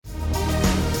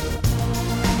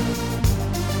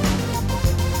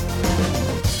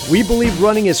We believe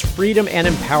running is freedom and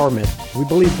empowerment. We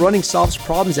believe running solves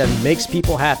problems and makes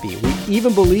people happy. We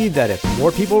even believe that if more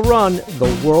people run,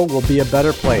 the world will be a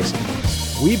better place.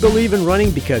 We believe in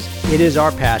running because it is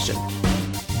our passion.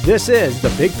 This is the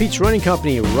Big Peach Running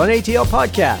Company RUNATL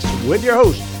podcast with your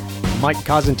host, Mike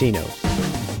Cosentino.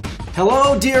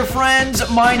 Hello, dear friends.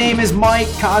 My name is Mike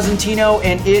Cosentino,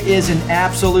 and it is an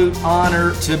absolute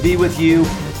honor to be with you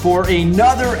for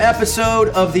another episode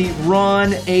of the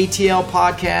RUNATL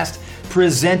podcast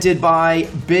presented by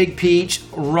Big Peach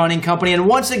Running Company. And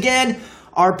once again,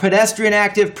 our pedestrian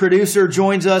active producer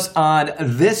joins us on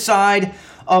this side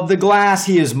of the glass.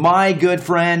 He is my good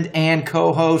friend and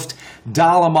co-host,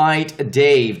 Dolomite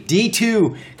Dave.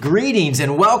 D2, greetings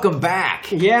and welcome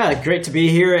back. Yeah, great to be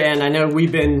here. And I know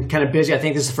we've been kind of busy. I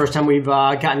think this is the first time we've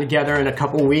gotten together in a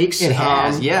couple weeks. It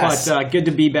has, yes. But good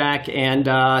to be back and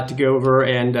to go over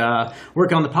and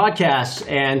work on the podcast.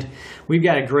 And we've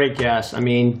got a great guest. I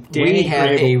mean, we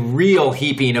have a real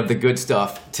heaping of the good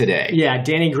stuff today. Yeah,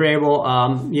 Dani Grabol.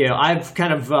 I've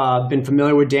kind of been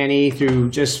familiar with Dani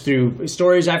through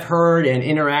stories I've heard and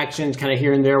interactions kind of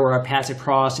here and there where I pass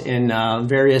across in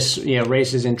various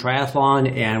races in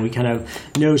triathlon, and we kind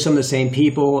of know some of the same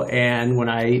people. And when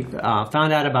I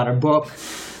found out about her book,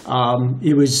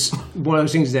 it was one of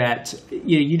those things that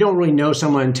you don't really know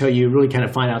someone until you really kind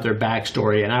of find out their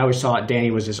backstory. And I always thought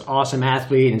Dani was this awesome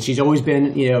athlete, and she's always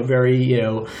been very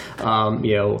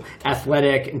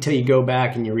athletic until you go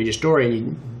back and you read a story and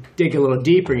you dig a little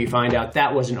deeper and you find out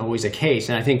that wasn't always the case.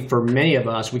 And I think for many of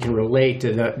us, we can relate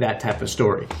to that type of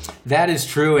story. That is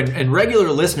true. And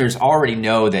regular listeners already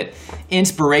know that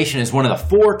inspiration is one of the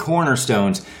four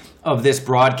cornerstones of this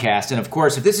broadcast. And of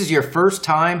course, if this is your first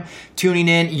time tuning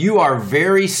in, you are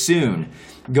very soon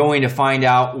going to find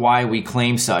out why we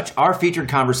claim such. Our featured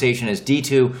conversation, as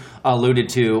D2 alluded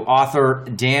to, author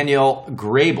Dani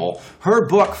Grabol. Her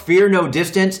book, Fear No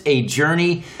Distance, A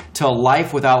Journey to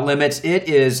Life Without Limits, it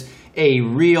is a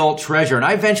real treasure. And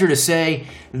I venture to say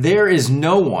there is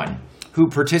no one who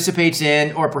participates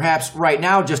in, or perhaps right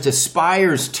now just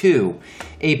aspires to,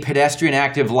 a pedestrian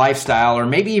active lifestyle, or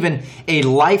maybe even a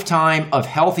lifetime of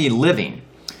healthy living,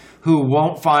 who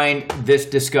won't find this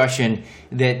discussion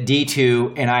that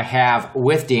D2 and I have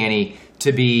with Dani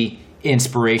to be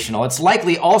inspirational. It's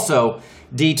likely also,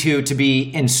 D2, to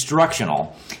be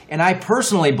instructional. And I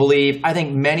personally believe, I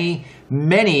think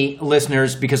many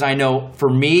listeners, because I know for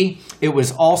me, it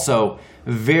was also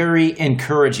very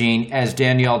encouraging as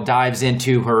Danielle dives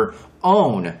into her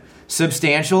own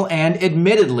substantial and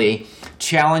admittedly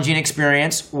challenging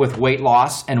experience with weight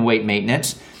loss and weight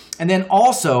maintenance. And then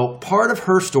also, part of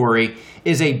her story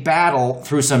is a battle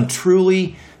through some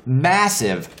truly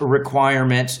massive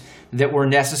requirements that were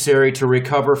necessary to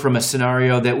recover from a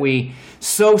scenario that we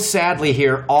so sadly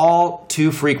hear all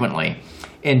too frequently,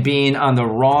 in being on the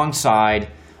wrong side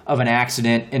of an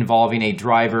accident involving a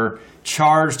driver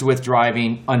charged with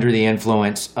driving under the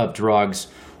influence of drugs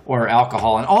or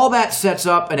alcohol. And all that sets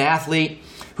up an athlete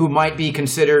who might be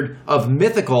considered of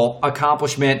mythical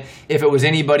accomplishment if it was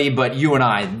anybody but you and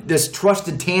I. This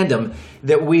trusted tandem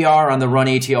that we are on the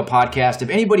RUNATL podcast. If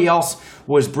anybody else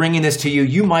was bringing this to you,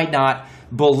 you might not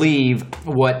believe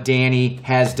what Dani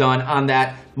has done on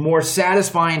that more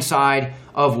satisfying side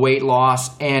of weight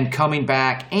loss and coming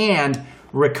back and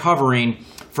recovering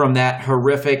from that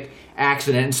horrific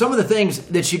accident. And some of the things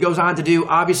that she goes on to do,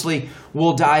 obviously,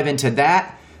 we'll dive into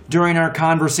that during our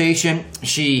conversation.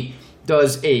 She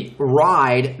does a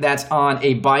ride that's on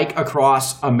a bike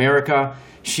across America.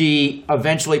 She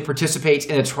eventually participates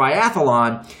in a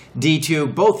triathlon.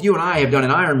 D2, both you and I have done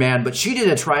an Ironman, but she did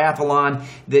a triathlon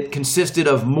that consisted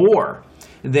of more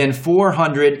than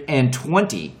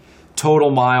 420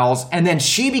 total miles. And then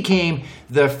she became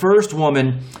the first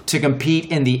woman to compete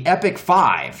in the Epic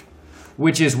 5,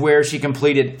 which is where she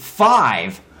completed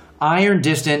 5 iron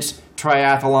distance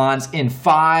triathlons in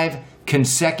 5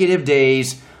 consecutive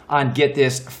days on, get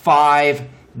this, 5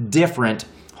 different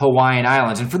Hawaiian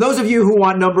islands. And for those of you who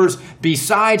want numbers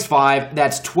besides 5,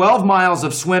 that's 12 miles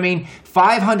of swimming,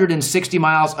 560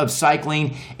 miles of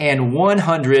cycling, and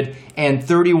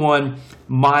 131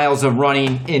 miles of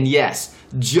running in, yes,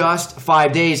 just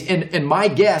 5 days. And my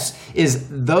guess is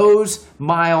those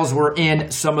miles were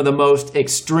in some of the most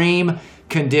extreme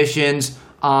conditions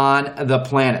on the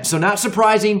planet. So not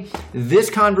surprising, this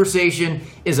conversation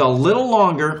is a little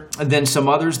longer than some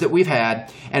others that we've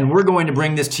had, and we're going to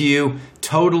bring this to you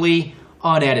totally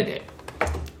unedited.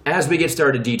 As we get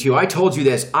started, D2, I told you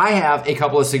this. I have a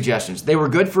couple of suggestions. They were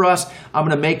good for us. I'm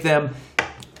going to make them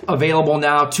available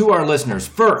now to our listeners.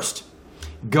 First,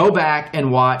 go back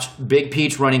and watch Big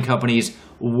Peach Running Company's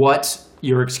What's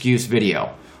Your Excuse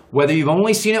video. Whether you've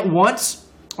only seen it once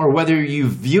or whether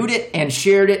you've viewed it and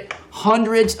shared it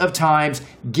hundreds of times,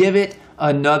 give it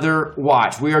another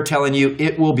watch. We are telling you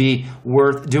it will be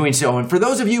worth doing so. And for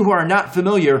those of you who are not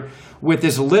familiar with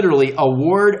this literally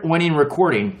award-winning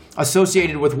recording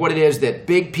associated with what it is that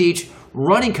Big Peach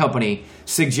Running Company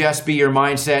suggests be your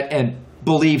mindset and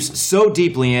believes so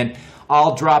deeply in,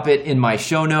 I'll drop it in my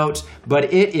show notes,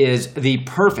 but it is the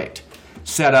perfect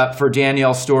setup for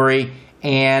Danielle's story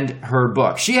and her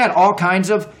book. She had all kinds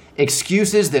of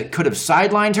excuses that could have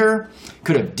sidelined her,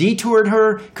 could have detoured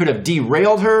her, could have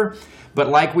derailed her, but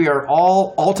like we are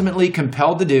all ultimately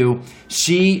compelled to do,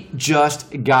 she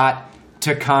just got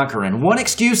to conquer. And one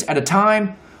excuse at a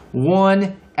time,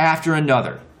 one after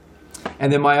another.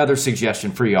 And then my other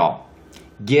suggestion for y'all,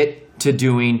 get to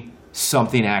doing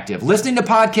something active. Listening to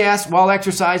podcasts while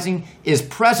exercising is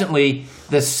presently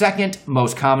the second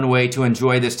most common way to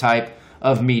enjoy this type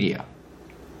of media.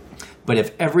 But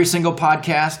if every single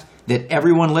podcast that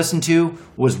everyone listened to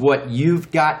was what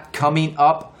you've got coming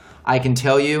up, I can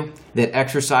tell you that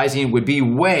exercising would be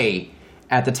way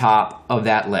at the top of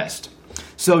that list.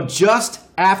 So just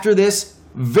after this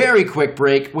very quick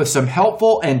break with some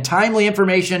helpful and timely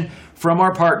information from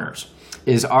our partners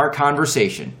is our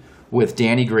conversation with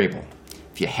Dani Grabol.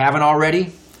 If you haven't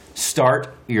already,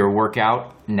 start your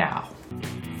workout now.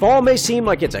 Fall may seem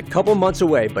like it's a couple months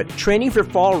away, but training for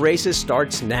fall races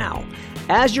starts now.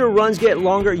 As your runs get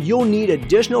longer, you'll need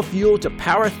additional fuel to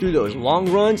power through those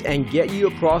long runs and get you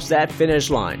across that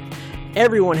finish line.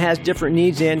 Everyone has different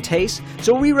needs and tastes,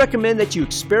 so we recommend that you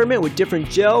experiment with different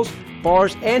gels,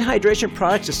 bars, and hydration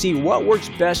products to see what works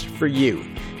best for you.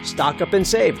 Stock up and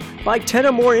save. Buy 10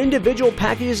 or more individual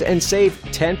packages and save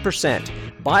 10%.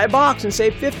 Buy a box and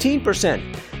save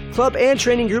 15%. Club and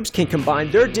training groups can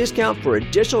combine their discount for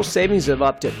additional savings of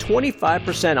up to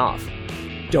 25% off.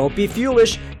 Don't be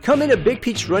foolish. Come into Big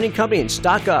Peach Running Company and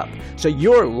stock up so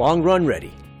you're long run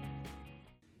ready.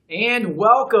 And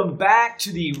welcome back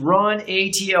to the Run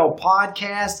ATL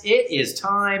podcast. It is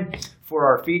time for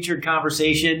our featured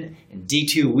conversation. And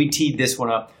D2, we teed this one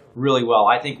up really well.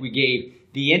 I think we gave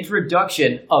the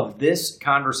introduction of this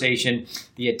conversation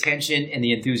the attention and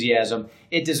the enthusiasm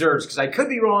it deserves. Because I could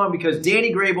be wrong, because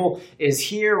Dani Grabol is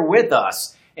here with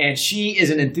us. And she is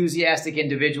an enthusiastic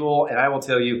individual. And I will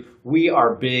tell you, we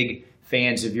are big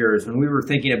fans of yours. When we were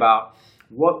thinking about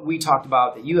what we talked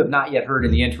about that you have not yet heard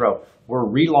in the intro, we're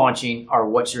relaunching our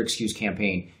What's Your Excuse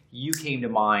campaign. You came to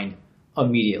mind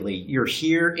immediately. You're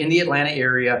here in the Atlanta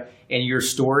area, and your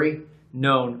story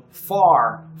known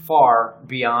far, far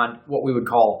beyond what we would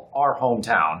call our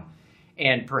hometown,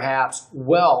 and perhaps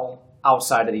well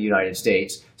outside of the United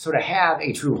States. So to have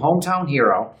a true hometown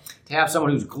hero, to have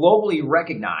someone who's globally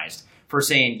recognized for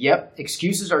saying, yep,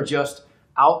 excuses are just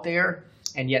out there,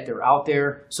 and yet they're out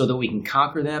there so that we can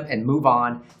conquer them and move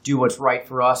on, do what's right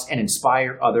for us, and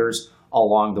inspire others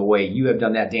along the way. You have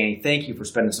done that, Dani. Thank you for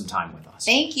spending some time with us.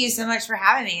 Thank you so much for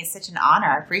having me. It's such an honor.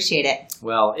 I appreciate it.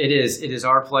 Well, it is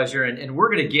our pleasure, and we're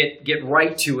going to get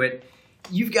right to it.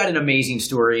 You've got an amazing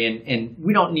story, and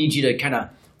we don't need you to kind of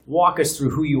walk us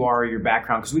through who you are, your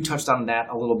background, because we touched on that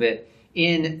a little bit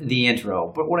in the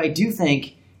intro. But what I do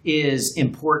think is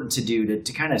important to do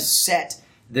to kind of set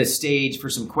the stage for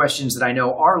some questions that I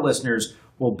know our listeners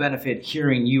will benefit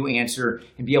hearing you answer,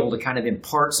 and be able to kind of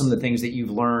impart some of the things that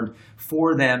you've learned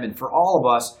for them and for all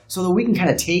of us, so that we can kind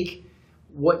of take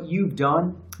what you've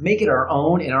done, make it our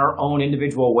own in our own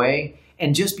individual way,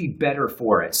 and just be better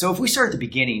for it. So if we start at the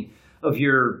beginning of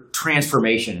your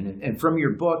transformation, and from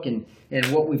your book and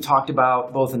what we've talked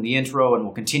about both in the intro and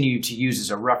we'll continue to use as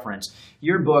a reference,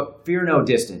 your book, Fear No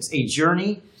Distance, A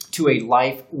Journey to a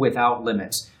Life Without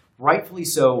Limits. Rightfully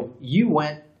so, you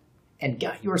went and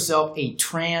got yourself a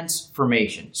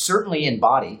transformation, certainly in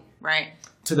body. Right.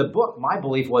 To the book, my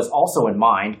belief was also in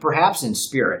mind, perhaps in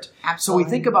spirit. Absolutely. So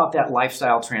we think about that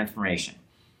lifestyle transformation.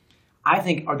 I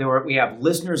think we have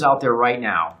listeners out there right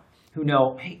now who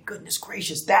know, hey, goodness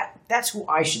gracious, that's who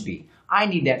I should be. I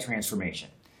need that transformation.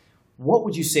 What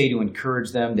would you say to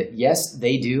encourage them that, yes,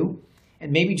 they do?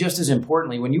 And maybe just as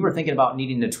importantly, when you were thinking about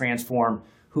needing to transform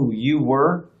who you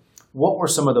were, what were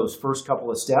some of those first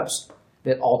couple of steps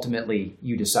that ultimately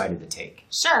you decided to take?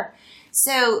 Sure.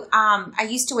 So I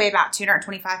used to weigh about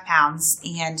 225 pounds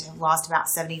and have lost about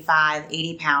 75,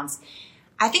 80 pounds.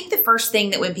 I think the first thing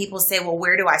that when people say, well,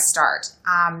 where do I start?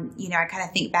 I kind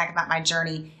of think back about my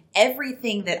journey.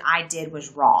 Everything that I did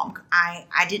was wrong.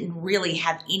 I didn't really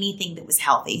have anything that was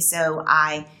healthy. So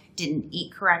I didn't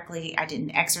eat correctly. I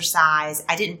didn't exercise.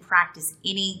 I didn't practice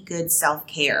any good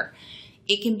self-care.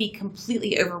 It can be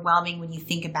completely overwhelming when you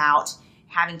think about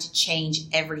having to change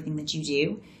everything that you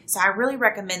do. So I really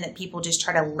recommend that people just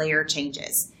try to layer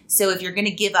changes. So if you're going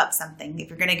to give up something, if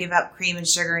you're going to give up cream and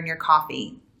sugar in your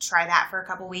coffee, try that for a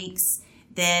couple weeks,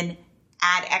 then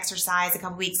add exercise a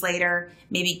couple weeks later,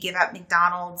 maybe give up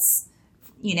McDonald's,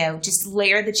 just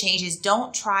layer the changes.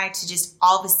 Don't try to just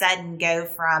all of a sudden go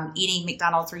from eating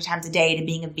McDonald's 3 times a day to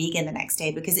being a vegan the next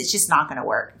day, because it's just not going to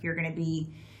work. You're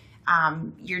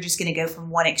just going to go from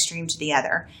one extreme to the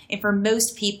other. And for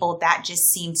most people, that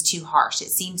just seems too harsh. It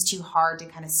seems too hard to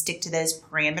kind of stick to those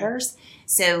parameters.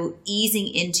 So easing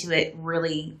into it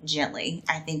really gently,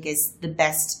 I think, is the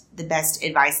best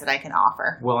advice that I can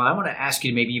offer. Well, and I want to ask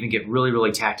you to maybe even get really,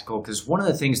 really tactical, because one of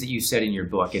the things that you said in your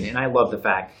book, and I love the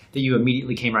fact that you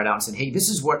immediately came right out and said, hey, this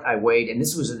is what I weighed, and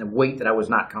this was a weight that I was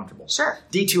not comfortable. Sure.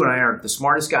 D2 and I aren't the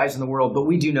smartest guys in the world, but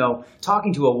we do know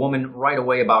talking to a woman right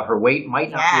away about her weight might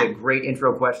not be a great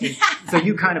intro question. So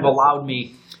you kind of allowed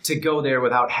me to go there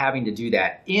without having to do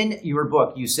that. In your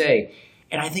book, you say,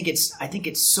 and I think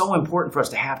it's so important for us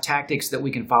to have tactics that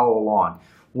we can follow along.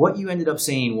 What you ended up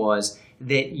saying was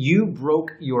that you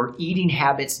broke your eating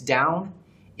habits down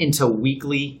into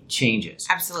weekly changes.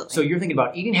 Absolutely. So you're thinking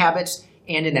about eating habits,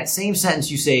 and in that same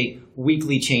sentence you say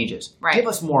weekly changes. Right. Give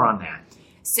us more on that.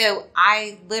 So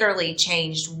I literally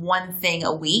changed one thing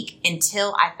a week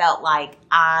until I felt like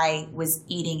I was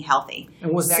eating healthy.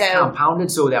 And was that compounded?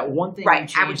 So that one thing you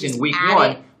changed in week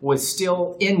 1 was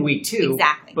still in week 2.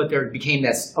 Exactly. But there became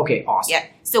this, okay, awesome.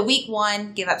 Yep. So week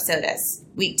 1, give up sodas.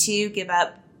 Week 2, give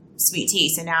up sweet tea.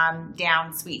 So now I'm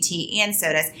down sweet tea and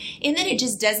sodas. And then it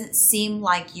just doesn't seem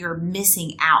like you're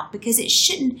missing out, because it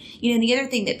shouldn't. The other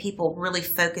thing that people really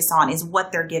focus on is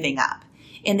what they're giving up.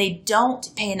 And they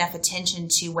don't pay enough attention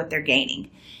to what they're gaining.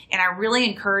 And I really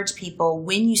encourage people,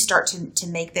 when you start to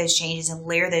make those changes and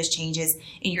layer those changes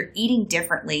and you're eating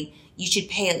differently, you should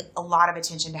pay a lot of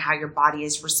attention to how your body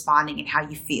is responding and how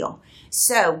you feel.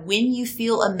 So when you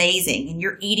feel amazing and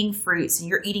you're eating fruits and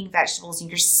you're eating vegetables and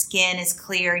your skin is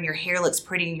clear and your hair looks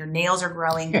pretty and your nails are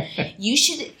growing, you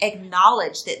should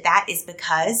acknowledge that that is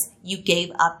because you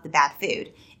gave up the bad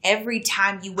food. Every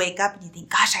time you wake up and you think,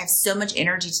 gosh, I have so much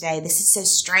energy today. This is so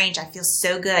strange. I feel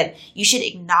so good. You should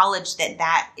acknowledge that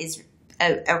that is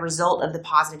a result of the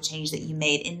positive change that you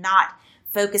made, and not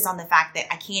focus on the fact that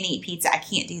I can't eat pizza. I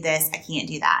can't do this. I can't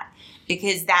do that,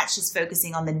 because that's just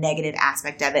focusing on the negative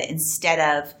aspect of it instead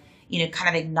of,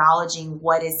 kind of acknowledging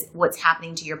what's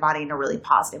happening to your body in a really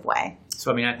positive way.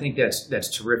 So, I think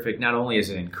that's terrific. Not only is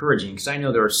it encouraging, because I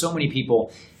know there are so many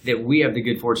people that we have the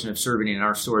good fortune of serving in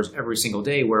our stores every single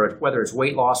day, whether it's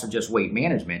weight loss or just weight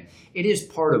management, it is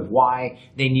part of why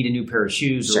they need a new pair of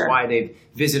shoes, or why they've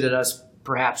visited us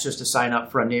perhaps just to sign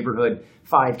up for a neighborhood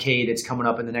 5K that's coming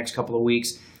up in the next couple of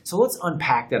weeks. So let's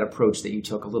unpack that approach that you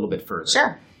took a little bit further.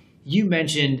 Sure. You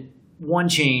mentioned one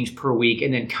change per week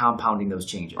and then compounding those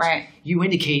changes. Right. You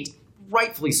indicate,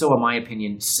 rightfully so in my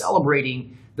opinion,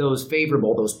 celebrating those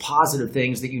favorable, those positive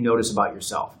things that you notice about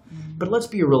yourself. Mm-hmm. But let's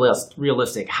be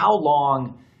realistic. How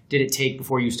long did it take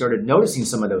before you started noticing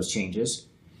some of those changes?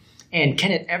 And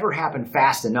can it ever happen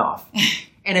fast enough?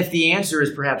 And if the answer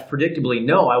is perhaps predictably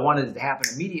no, I wanted it to happen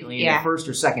immediately in the first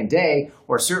or second day,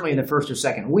 or certainly in the first or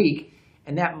second week,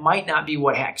 and that might not be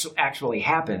what actually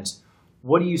happens,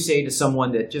 what do you say to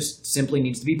someone that just simply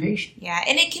needs to be patient? Yeah,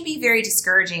 and it can be very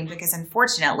discouraging, because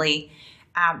unfortunately,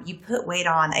 you put weight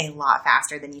on a lot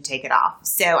faster than you take it off.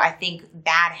 So I think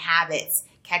bad habits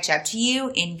catch up to you,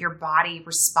 and your body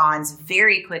responds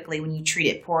very quickly when you treat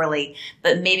it poorly,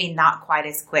 but maybe not quite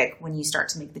as quick when you start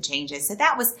to make the changes. So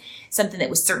that was something that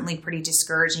was certainly pretty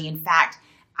discouraging. In fact,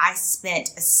 I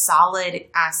spent a solid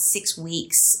 6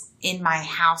 weeks in my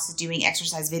house doing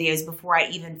exercise videos before I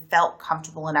even felt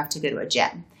comfortable enough to go to a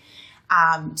gym.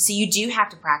 So you do have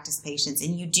to practice patience,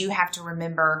 and you do have to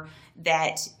remember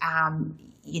that,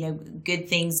 good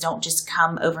things don't just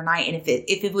come overnight. And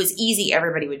if it was easy,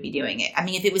 everybody would be doing it.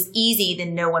 If it was easy,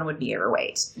 then no one would be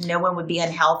overweight. No one would be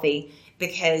unhealthy,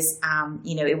 because,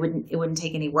 it wouldn't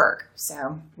take any work.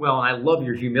 So. Well, and I love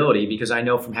your humility, because I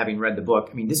know from having read the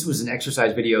book, this was an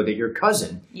exercise video that your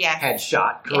cousin had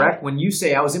shot, correct? Yeah. When you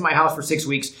say I was in my house for 6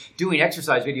 weeks doing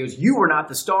exercise videos, you were not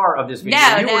the star of this video.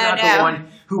 You were not the one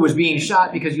who was being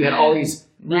shot, because you had all these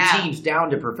routines down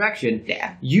to perfection.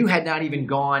 Yeah. You had not even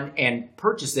gone and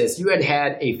purchased this. You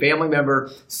had a family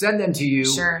member send them to you.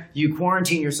 Sure. You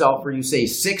quarantine yourself for, you say,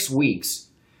 6 weeks.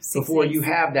 Before you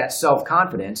have that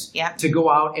self-confidence to go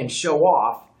out and show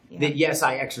off that, yes,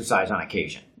 I exercise on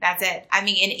occasion. That's it. And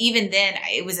even then,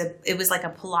 it was like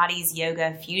a Pilates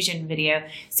yoga fusion video.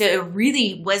 So it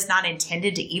really was not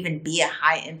intended to even be a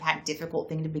high impact, difficult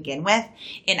thing to begin with.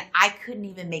 And I couldn't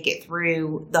even make it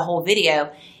through the whole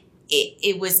video.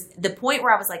 it was the point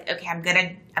where I was like, okay, I'm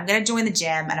gonna join the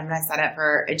gym and I'm gonna sign up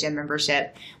for a gym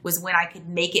membership, was when I could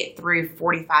make it through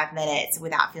 45 minutes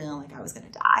without feeling like I was gonna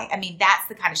die. I mean, that's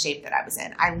the kind of shape that I was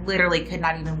in. I literally could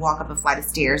not even walk up a flight of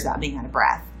stairs without being out of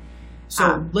breath.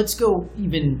 So let's go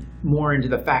even more into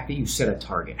the fact that you set a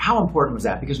target. How important was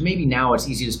that? Because maybe now it's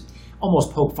easy to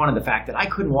almost poke fun at the fact that I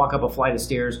couldn't walk up a flight of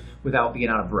stairs without being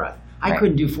out of breath. I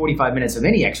couldn't do 45 minutes of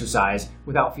any exercise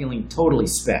without feeling totally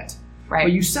spent. Right.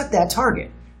 But you set that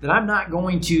target that I'm not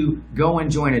going to go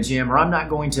and join a gym, or I'm not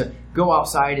going to go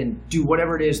outside and do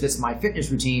whatever it is that's my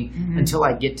fitness routine until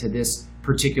I get to this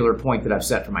particular point that I've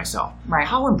set for myself. Right.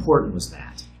 How important was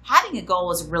that? Having a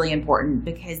goal is really important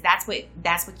because that's what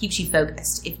keeps you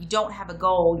focused. If you don't have a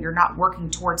goal, you're not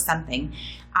working towards something.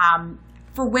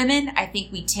 For women, I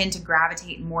think we tend to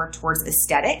gravitate more towards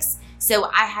aesthetics.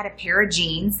 So I had a pair of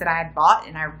jeans that I had bought,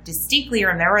 and I distinctly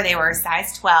remember they were a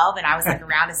size 12, and I was like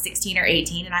around a 16 or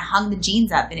 18, and I hung the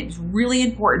jeans up, and it was really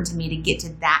important to me to get to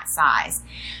that size.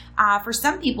 For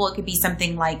some people, it could be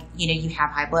something like, you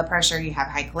have high blood pressure, you have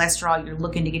high cholesterol, you're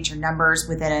looking to get your numbers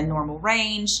within a normal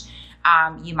range.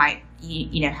 You might,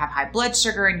 have high blood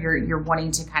sugar, and you're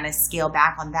wanting to kind of scale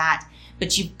back on that.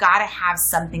 But you've got to have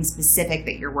something specific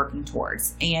that you're working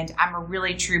towards. And I'm a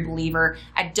really true believer.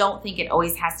 I don't think it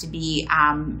always has to be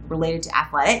related to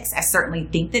athletics. I certainly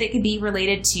think that it could be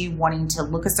related to wanting to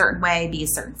look a certain way, be a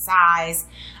certain size.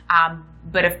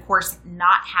 But of course,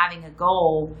 not having a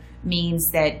goal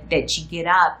means that you get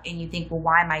up and you think, well,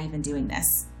 why am I even doing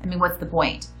this? I mean, what's the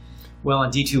point? Well, on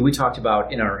D2, we talked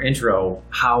about in our intro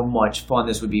how much fun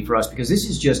this would be for us because this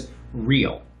is just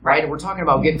real. Right? We're talking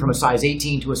about getting from a size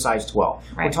 18 to a size 12.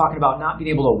 Right. We're talking about not being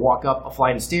able to walk up a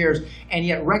flight of stairs, and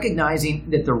yet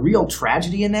recognizing that the real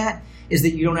tragedy in that is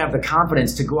that you don't have the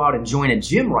confidence to go out and join a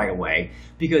gym right away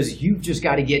because you've just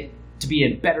got to get to be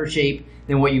in better shape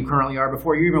than what you currently are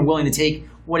before you're even willing to take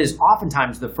what is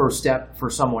oftentimes the first step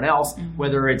for someone else,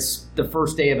 whether it's the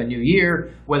first day of a new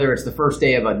year, whether it's the first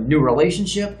day of a new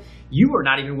relationship. You were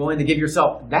not even willing to give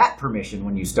yourself that permission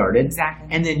when you started. Exactly.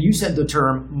 And then you said the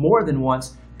term more than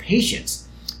once, patience.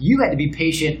 You had to be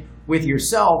patient with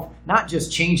yourself, not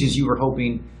just changes you were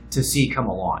hoping to see come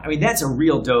along. I mean, that's a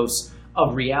real dose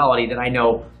of reality that I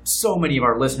know so many of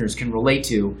our listeners can relate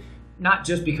to, not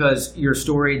just because your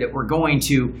story that we're going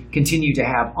to continue to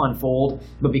have unfold,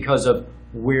 but because of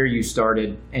where you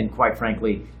started and, quite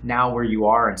frankly, now where you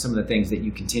are and some of the things that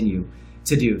you continue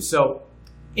to do. So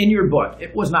in your book,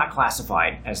 it was not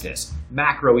classified as this,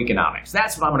 macroeconomics.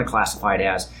 That's what I'm going to classify it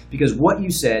as, because what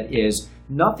you said is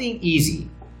nothing easy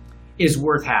is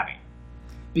worth having.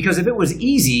 Because if it was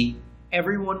easy,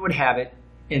 everyone would have it,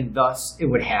 and thus it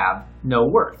would have no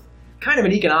worth. Kind of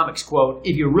an economics quote,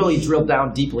 if you really drill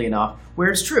down deeply enough, where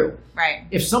it's true. Right.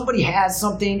 If somebody has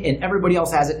something and everybody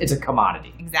else has it, it's a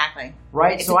commodity. Exactly.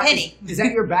 Right? It's a penny. Is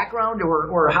that your background,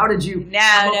 or how did you No.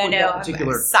 that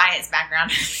particular science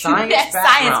background. Science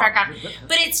background.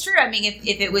 But it's true. I mean,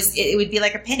 if it was, it would be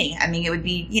like a penny. I mean, it would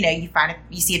be,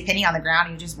 you see a penny on the ground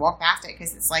and you just walk past it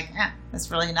because it's like,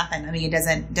 that's really nothing. I mean,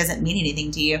 it doesn't mean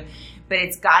anything to you. But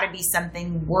it's got to be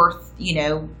something worth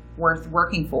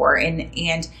working for.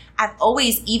 And I've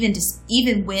always,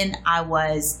 even when I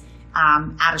was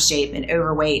out of shape and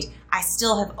overweight, I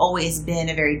still have always been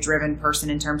a very driven person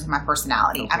in terms of my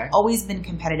personality. Okay. I've always been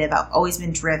competitive. I've always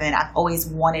been driven. I've always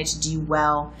wanted to do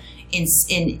well in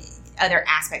other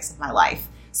aspects of my life.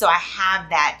 So I have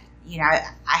that,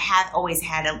 I have always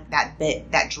had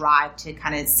that drive to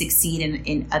kind of succeed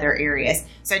in other areas.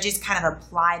 So I just kind of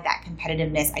applied that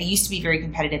competitiveness. I used to be very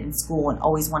competitive in school and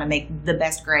always want to make the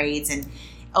best grades and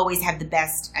always have the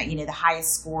best, the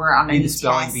highest score on any test. Be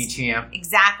the spelling bee champ.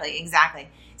 Exactly.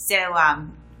 So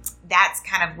that's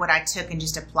kind of what I took and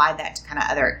just applied that to kind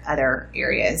of other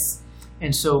areas.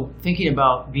 And so thinking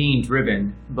about being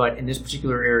driven, but in this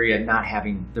particular area not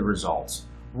having the results,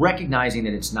 recognizing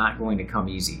that it's not going to come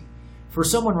easy. For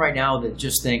someone right now that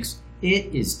just thinks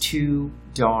it is too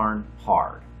darn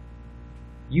hard,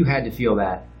 you had to feel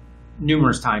that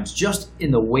numerous times just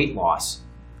in the weight loss.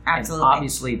 Absolutely. And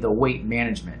obviously the weight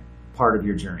management part of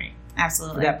your journey.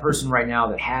 Absolutely. For that person right now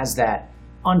that has that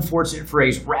unfortunate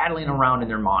phrase rattling around in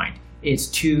their mind, it's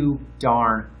too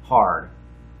darn hard.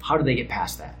 How do they get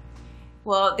past that?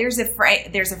 Well, there's a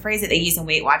phrase that they use in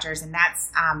Weight Watchers, and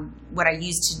that's what I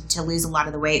used to lose a lot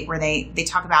of the weight, where they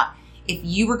talk about if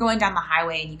you were going down the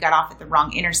highway and you got off at the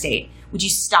wrong interstate, would you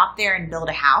stop there and build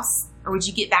a house, or would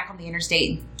you get back on the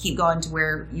interstate and keep going to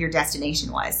where your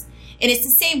destination was? And it's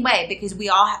the same way, because we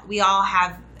all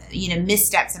have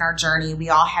missteps in our journey. We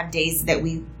all have days that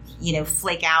we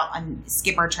flake out and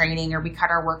skip our training, or we cut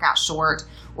our workout short,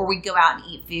 or we go out and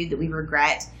eat food that we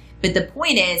regret. But the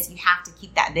point is, you have to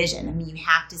keep that vision. I mean, you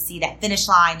have to see that finish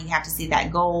line. You have to see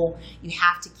that goal. You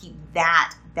have to keep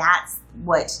that. That's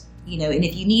what, and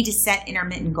if you need to set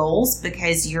intermittent goals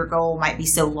because your goal might be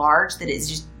so large that it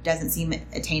just doesn't seem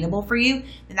attainable for you,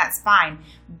 then that's fine.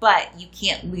 But you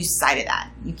can't lose sight of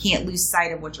that. You can't lose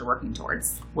sight of what you're working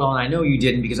towards. Well, and I know you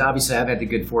didn't, because obviously I've had the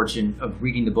good fortune of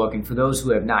reading the book. And for those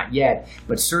who have not yet,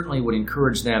 but certainly would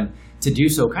encourage them to do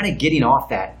so, kind of getting off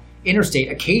that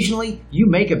interstate. Occasionally, you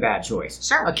make a bad choice.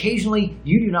 Sure. Occasionally,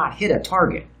 you do not hit a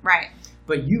target. Right.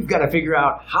 But you've got to figure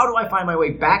out, how do I find my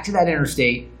way back to that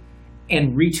interstate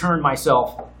and return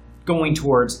myself going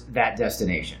towards that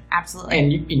destination? Absolutely.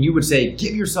 And you would say,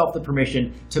 give yourself the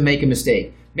permission to make a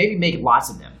mistake. Maybe make lots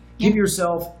of them. Yeah. Give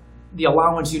yourself the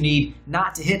allowance you need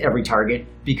not to hit every target,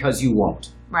 because you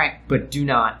won't. Right. But do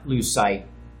not lose sight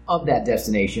of that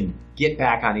destination. Get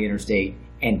back on the interstate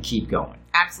and keep going.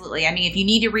 Absolutely. I mean, if you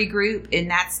need to regroup, and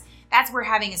that's where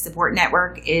having a support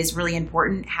network is really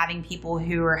important, having people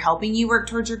who are helping you work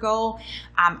towards your goal.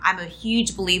 I'm a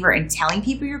huge believer in telling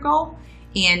people your goal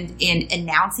and in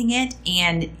announcing it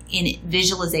and in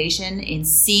visualization and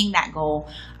seeing that goal.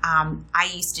 I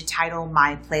used to title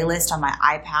my playlist on my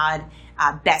iPad,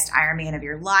 Best Ironman of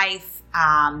Your Life,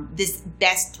 this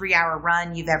best 3-hour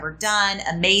run you've ever done,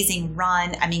 amazing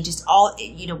run. I mean, just all,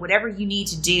 whatever you need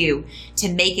to do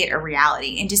to make it a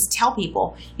reality. And just tell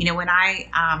people, when I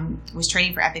was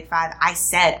training for Epic 5, I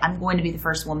said, I'm going to be the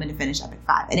first woman to finish Epic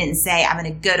 5. I didn't say I'm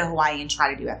going to go to Hawaii and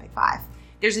try to do Epic 5.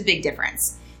 There's a big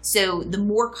difference. So the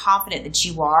more confident that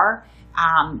you are,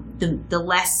 the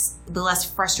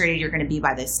less frustrated you're going to be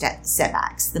by those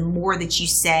setbacks. The more that you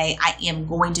say, I am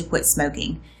going to quit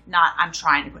smoking, not I'm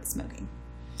trying to quit smoking.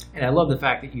 And I love the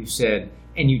fact that you said,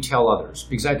 and you tell others,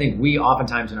 because I think we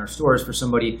oftentimes in our stores, for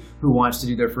somebody who wants to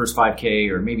do their first 5K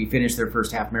or maybe finish their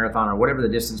first half marathon or whatever the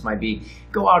distance might be,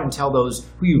 go out and tell those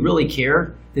who you really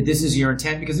care that this is your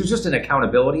intent, because there's just an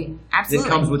accountability Absolutely.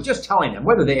 that comes with just telling them,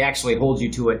 whether they actually hold you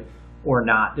to it or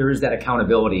not. There is that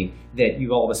accountability that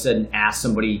you've all of a sudden asked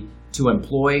somebody to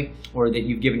employ, or that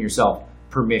you've given yourself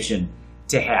permission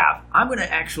to have. I'm going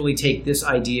to actually take this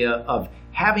idea of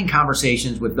having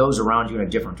conversations with those around you in a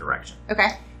different direction. Okay.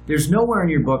 There's nowhere in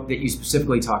your book that you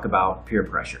specifically talk about peer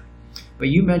pressure, but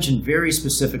you mentioned very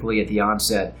specifically at the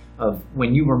onset of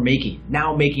when you were making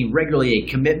regularly a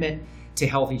commitment to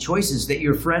healthy choices, that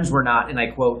your friends were not, and I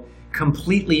quote,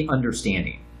 completely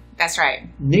understanding. That's right.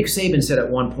 Nick Saban said at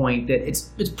one point that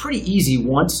it's pretty easy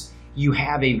once you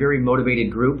have a very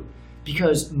motivated group,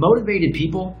 because motivated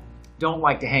people don't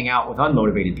like to hang out with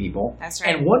unmotivated people. That's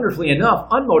right. And wonderfully enough,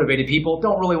 unmotivated people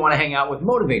don't really want to hang out with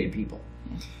motivated people.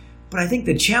 But I think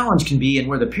the challenge can be, and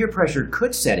where the peer pressure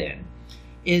could set in,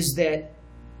 is that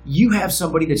you have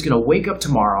somebody that's going to wake up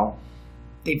tomorrow,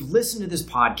 they've listened to this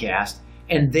podcast,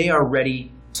 and they are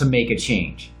ready to make a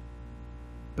change.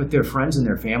 But their friends and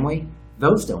their family,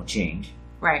 those don't change.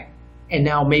 Right. And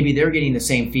now maybe they're getting the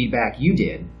same feedback you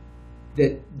did,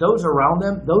 that those around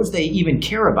them, those they even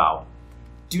care about,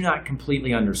 do not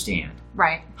completely understand.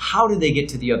 Right. How do they get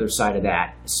to the other side of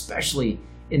that, especially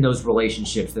in those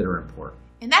relationships that are important?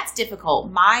 And that's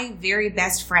difficult. My very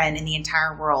best friend in the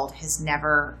entire world has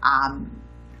never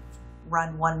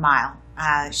run 1 mile.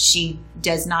 She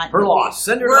does not. Her loss.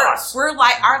 Send her loss. We're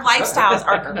like, our lifestyles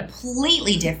are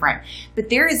completely different. But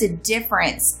there is a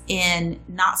difference in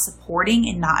not supporting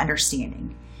and not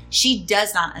understanding. She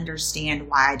does not understand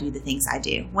why I do the things I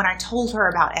do. When I told her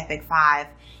about Epic 5,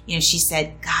 she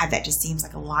said, God, that just seems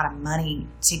like a lot of money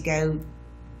to go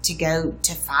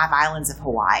to 5 islands of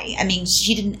Hawaii. I mean,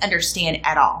 she didn't understand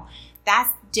at all. That's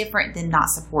different than not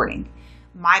supporting.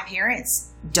 My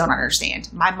parents don't understand.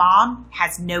 My mom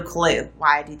has no clue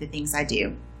why I do the things I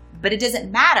do. But it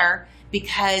doesn't matter,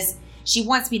 because she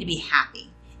wants me to be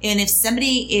happy. And if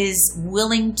somebody is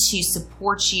willing to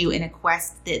support you in a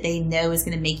quest that they know is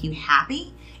going to make you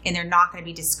happy, and they're not going to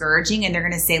be discouraging, and they're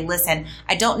going to say, listen,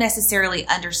 I don't necessarily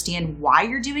understand why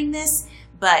you're doing this,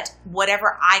 but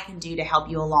whatever I can do to help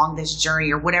you along this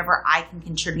journey, or whatever I can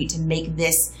contribute to make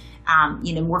this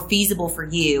more feasible for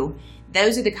you,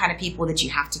 those are the kind of people that you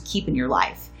have to keep in your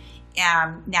life.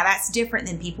 Now, that's different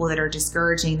than people that are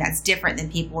discouraging. That's different than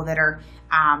people that are,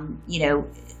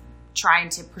 trying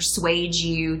to persuade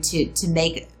you to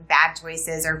make bad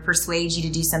choices, or persuade you to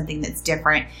do something that's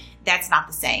different. That's not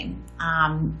the same.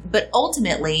 But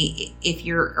ultimately, if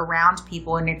you're around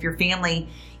people, and if your family,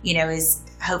 is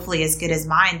hopefully as good as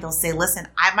mine, they'll say, listen,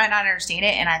 I might not understand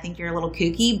it, and I think you're a little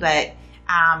kooky, but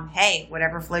hey,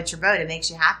 whatever floats your boat, it makes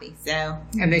you happy. So,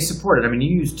 and they support it. I mean,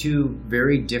 you use 2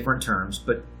 very different terms,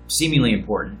 but seemingly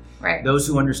important. Right. Those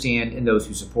who understand and those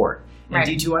who support. And right.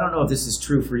 D2, I don't know if this is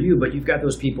true for you, but you've got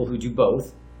those people who do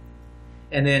both,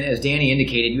 And then, as Dani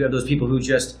indicated, you have those people who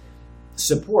just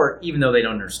support even though they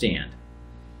don't understand.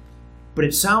 But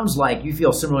it sounds like you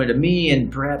feel similar to me,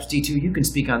 and perhaps D2, you can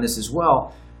speak on this as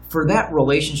well. For that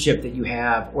relationship that you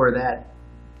have, or that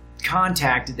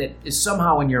contact that is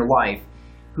somehow in your life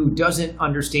who doesn't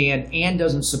understand and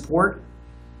doesn't support,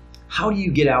 how do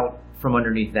you get out from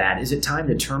underneath that? Is it time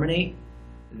to terminate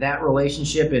that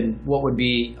relationship in what would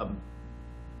be a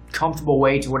comfortable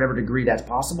way to whatever degree that's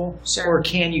possible? Sure. Or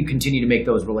can you continue to make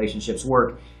those relationships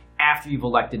work after you've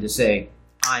elected to say,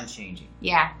 I'm changing?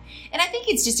 Yeah. And I think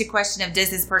it's just a question of, does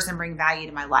this person bring value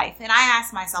to my life? And I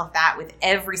ask myself that with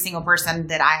every single person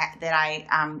that I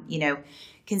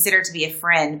consider to be a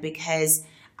friend, because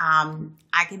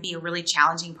I can be a really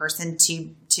challenging person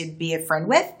to be a friend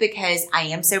with, because I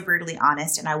am so brutally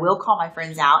honest, and I will call my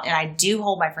friends out, and I do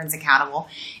hold my friends accountable,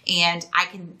 and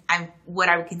I'm what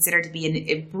I would consider to be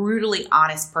a brutally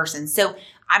honest person. So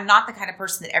I'm not the kind of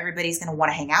person that everybody's going to want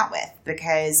to hang out with,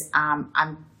 because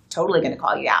I'm totally going to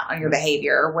call you out on your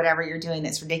behavior or whatever you're doing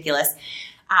that's ridiculous.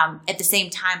 At the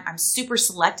same time, I'm super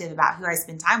selective about who I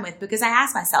spend time with, because I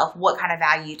ask myself, what kind of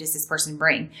value does this person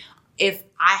bring? If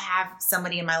I have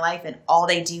somebody in my life and all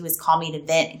they do is call me to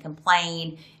vent and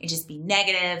complain and just be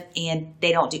negative, and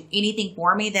they don't do anything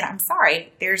for me, then I'm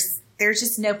sorry. There's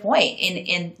just no point.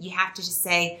 And you have to just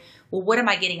say, well, what am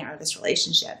I getting out of this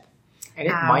relationship? And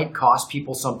it might cost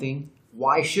people something.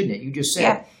 Why shouldn't it? You just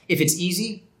said, if it's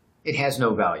easy, it has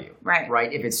no value.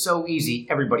 Right? If it's so easy,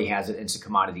 everybody has it. It's a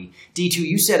commodity. D2,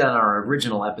 you said on our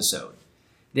original episode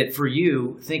that for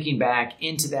you, thinking back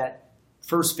into that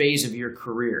first phase of your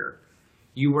career,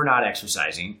 you were not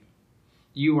exercising.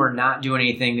 You were not doing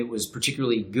anything that was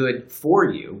particularly good for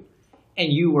you.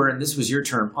 And you were, and this was your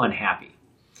term, unhappy.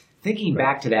 Thinking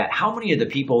back to that, how many of the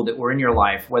people that were in your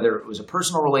life, whether it was a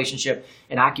personal relationship,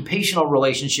 an occupational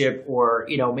relationship, or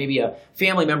maybe a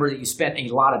family member that you spent a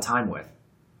lot of time with,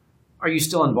 are you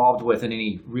still involved with in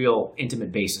any real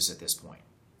intimate basis at this point?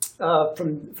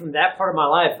 From that part of my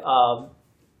life,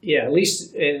 at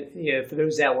least for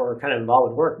those that were kind of involved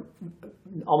with work,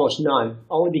 almost none.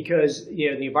 Only because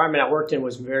the environment I worked in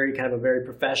was very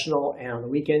professional, and on the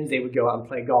weekends they would go out and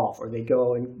play golf, or they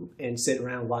go and sit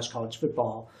around and watch college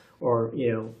football, or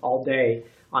all day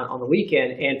on the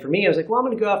weekend. And for me, I was like, well, I'm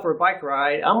going to go out for a bike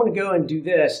ride. I'm going to go and do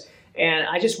this. And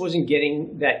I just wasn't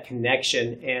getting that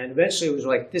connection. And eventually it was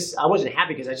like this. I wasn't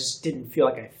happy because I just didn't feel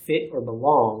like I fit or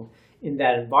belong in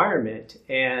that environment.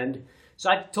 And so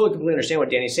I totally completely understand what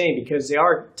Dani's saying, because there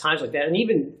are times like that. And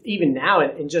even now,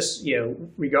 and just,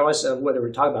 regardless of whether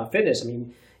we're talking about fitness, I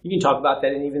mean, you can talk about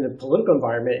that in even the political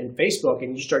environment and Facebook,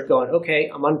 and you start going,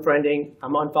 okay, I'm unfriending,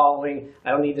 I'm unfollowing, I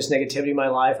don't need this negativity in my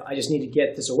life, I just need to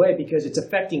get this away because it's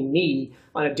affecting me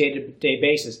on a day-to-day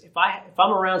basis. If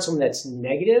I'm around someone that's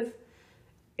negative,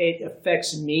 it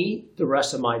affects me the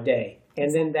rest of my day.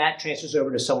 And then that transfers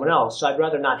over to someone else. So I'd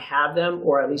rather not have them,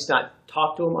 or at least not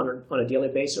talk to them on a daily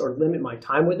basis, or limit my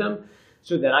time with them,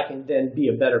 so that I can then be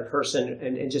a better person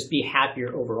and just be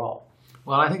happier overall.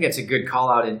 Well, I think that's a good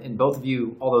call out, and both of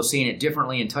you, although seeing it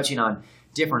differently and touching on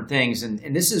different things,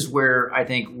 and this is where I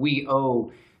think we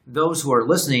owe those who are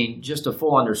listening just a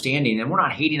full understanding. And we're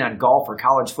not hating on golf or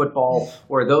college football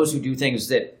or those who do things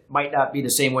that might not be the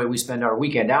same way we spend our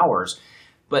weekend hours,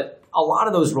 but a lot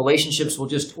of those relationships will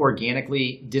just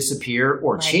organically disappear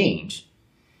or change.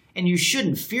 And you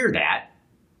shouldn't fear that,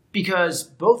 because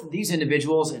both of these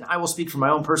individuals, and I will speak from my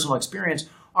own personal experience,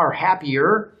 are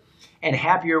happier and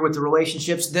happier with the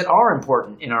relationships that are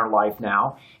important in our life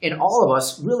now. And all of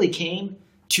us really came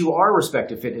to our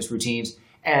respective fitness routines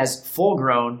as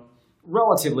full-grown,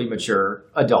 relatively mature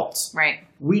adults. Right.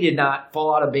 We did not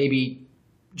fall out of baby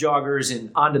joggers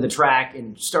and onto the track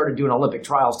and started doing Olympic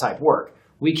trials type work.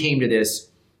 We came to this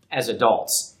as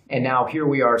adults. And now here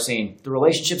we are saying the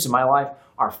relationships in my life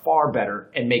are far better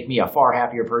and make me a far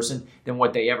happier person than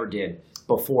what they ever did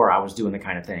before I was doing the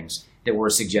kind of things that we're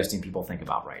suggesting people think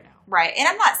about right now. Right. And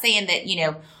I'm not saying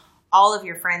that, all of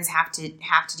your friends have to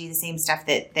do the same stuff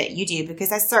that you do,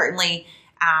 because I certainly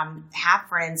have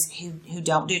friends who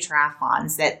don't do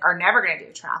triathlons, that are never going to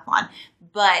do a triathlon,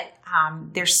 but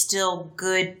they're still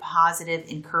good, positive,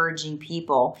 encouraging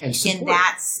people. And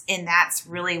that's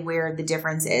really where the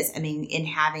difference is. I mean, in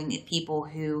having people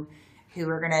who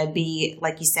are going to be,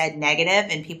 like you said, negative,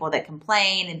 and people that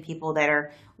complain, and people that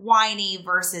are whiny,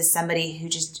 versus somebody who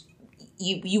just,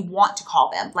 you want to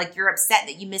call them. Like, you're upset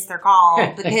that you missed their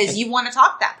call because you want to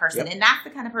talk to that person. Yep. And that's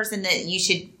the kind of person that you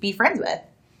should be friends with.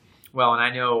 Well, and I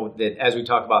know that as we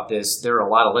talk about this, there are a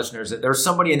lot of listeners that there's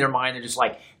somebody in their mind, they're just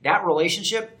like, that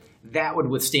relationship, that would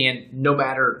withstand no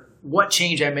matter what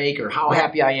change I make or how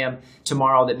happy I am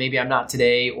tomorrow that maybe I'm not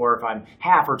today, or if I'm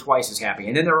half or twice as happy.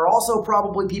 And then there are also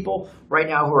probably people right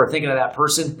now who are thinking of that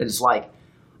person that is like,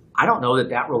 I don't know that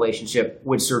that relationship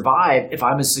would survive if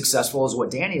I'm as successful as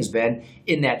what Dani has been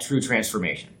in that true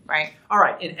transformation. Right. All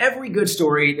right. In every good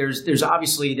story, there's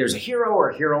obviously there's a hero or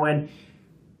a heroine,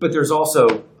 but there's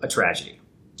also a tragedy.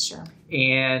 Sure.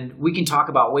 And we can talk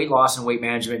about weight loss and weight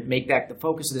management, make that the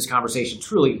focus of this conversation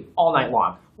truly all night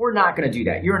long. We're not going to do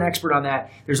that. You're an expert on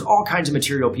that. There's all kinds of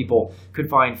material people could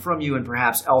find from you and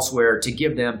perhaps elsewhere to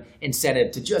give them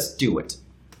incentive to just do it.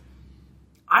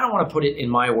 I don't want to put it in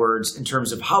my words in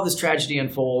terms of how this tragedy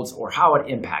unfolds or how it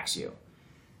impacts you.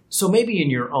 So maybe in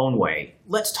your own way,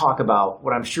 let's talk about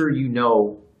what I'm sure you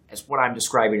know as what I'm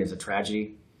describing as a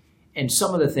tragedy, and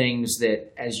some of the things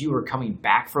that as you were coming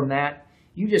back from that,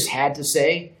 you just had to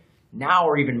say now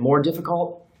are even more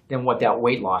difficult than what that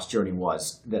weight loss journey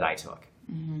was that I took.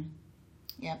 Mm-hmm.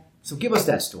 Yep. So give us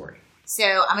that story. So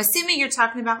I'm assuming you're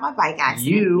talking about my bike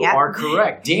accident. You are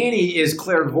correct. Dani is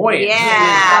clairvoyant. Yeah, she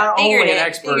is not only an it,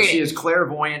 expert, she is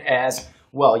clairvoyant as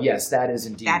well. Yes, that is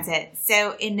indeed. That's it.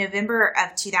 So in November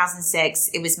of 2006,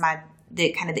 it was I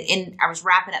was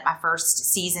wrapping up my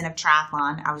first season of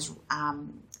triathlon. I was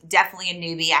definitely a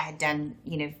newbie. I had done,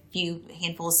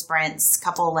 handful of sprints,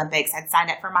 couple Olympics. I'd signed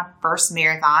up for my first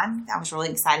marathon. I was really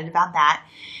excited about that.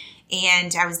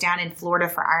 And I was down in Florida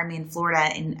for Ironman Florida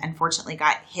and unfortunately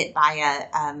got hit by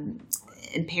a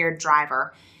impaired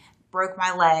driver. Broke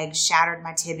my leg, shattered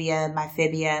my tibia, my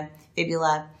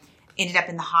fibula. Ended up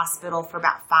in the hospital for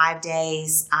about 5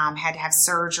 days. Had to have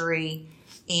surgery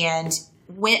and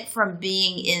went from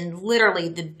being in literally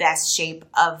the best shape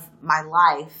of my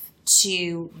life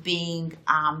to being,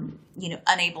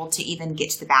 unable to even get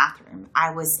to the bathroom.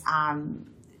 I was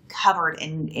covered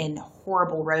in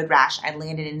horrible road rash. I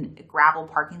landed in a gravel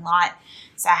parking lot.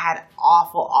 So I had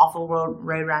awful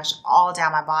road rash all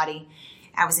down my body.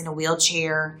 I was in a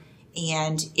wheelchair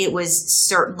and it was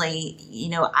certainly,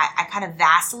 I kind of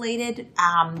vacillated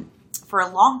for a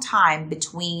long time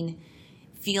between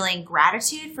feeling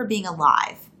gratitude for being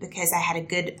alive because I had a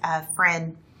good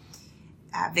friend,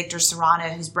 Victor Serrano,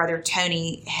 whose brother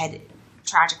Tony had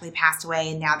tragically passed away.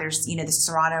 And now there's, the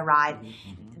Serrano ride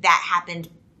that happened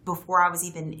before I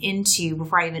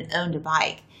even owned a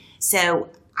bike. So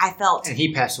I felt. And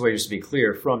he passed away, just to be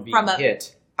clear, from being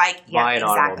hit bike, by an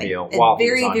automobile while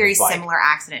he was on very his bike. Similar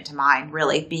accident to mine,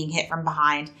 really, being hit from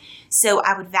behind. So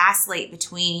I would vacillate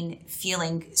between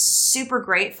feeling super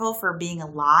grateful for being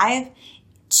alive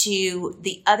to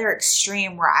the other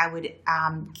extreme where I would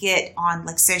get on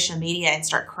like social media and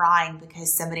start crying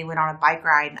because somebody went on a bike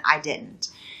ride and I didn't.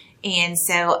 And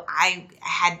so I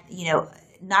had,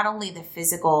 not only the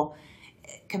physical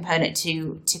component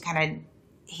to kind of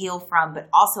heal from, but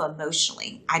also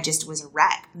emotionally, I just was a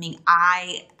wreck. I mean,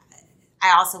 I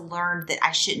also learned that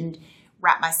I shouldn't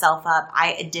wrap myself up.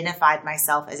 I identified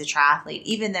myself as a triathlete,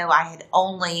 even though I had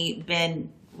only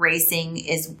been racing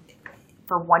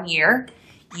for 1 year.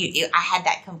 I had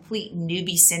that complete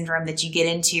newbie syndrome that you get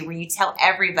into where you tell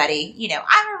everybody,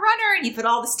 I'm a runner, and you put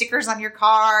all the stickers on your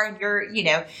car and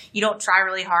you don't try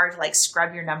really hard to like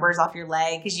scrub your numbers off your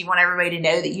leg because you want everybody to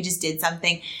know that you just did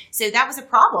something. So that was a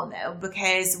problem though,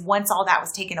 because once all that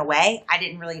was taken away, I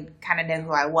didn't really kind of know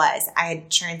who I was. I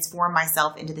had transformed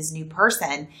myself into this new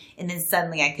person and then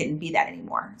suddenly I couldn't be that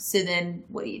anymore. So then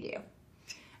what do?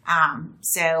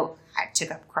 So I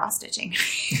took up cross-stitching.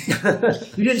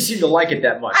 You didn't seem to like it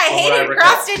that much. I hated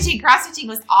cross-stitching. Cross-stitching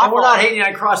was awful. And we're not hating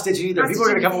on cross-stitching either. People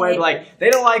are going to come away and be like, they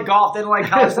don't like golf, they don't like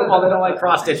college football, they don't like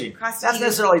cross-stitching. That's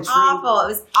necessarily true. Awful. It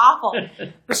was awful.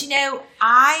 But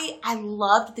I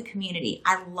loved the community.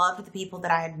 I loved the people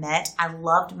that I had met. I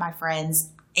loved my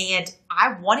friends. And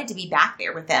I wanted to be back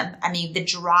there with them. I mean, the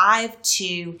drive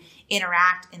to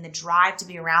interact and the drive to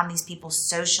be around these people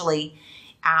socially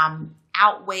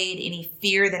outweighed any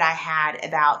fear that I had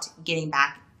about getting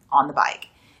back on the bike.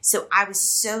 So I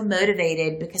was so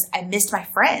motivated because I missed my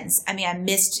friends. I mean, I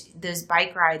missed those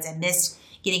bike rides. I missed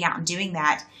getting out and doing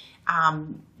that.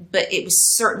 But it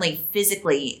was certainly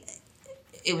physically,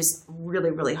 it was really,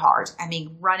 really hard. I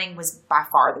mean, running was by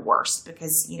far the worst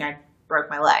because, I broke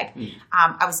my leg.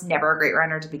 I was never a great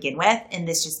runner to begin with. And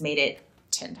this just made it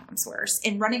 10 times worse.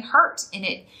 And running hurt. And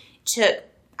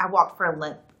I walked for a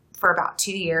limp for about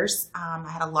 2 years. I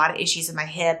had a lot of issues in my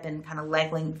hip and kind of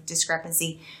leg length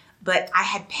discrepancy, but I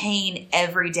had pain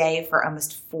every day for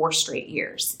almost 4 straight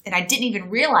years. And I didn't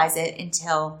even realize it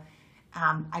until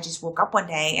I just woke up one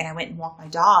day and I went and walked my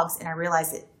dogs and I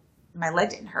realized that my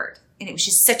leg didn't hurt. And it was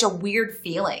just such a weird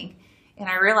feeling. And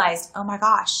I realized, oh my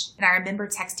gosh. And I remember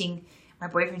texting my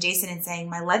boyfriend Jason and saying,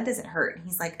 my leg doesn't hurt. And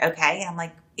he's like, okay. And I'm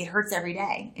like, it hurts every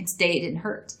day. And today it didn't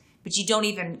hurt. But you don't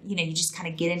even, you just kind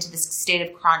of get into this state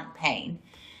of chronic pain.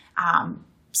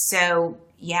 So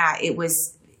yeah, it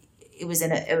was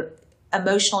an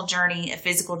emotional journey, a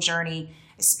physical journey,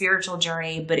 a spiritual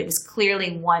journey, but it was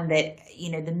clearly one that,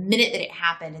 the minute that it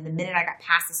happened and the minute I got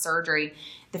past the surgery,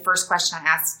 the first question I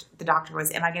asked the doctor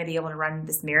was, am I going to be able to run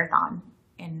this marathon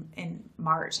in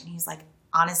March? And he's like,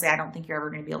 honestly, I don't think you're ever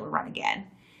going to be able to run again.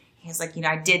 He's like,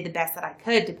 I did the best that I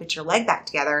could to put your leg back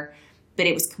together, but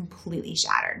it was completely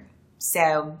shattered.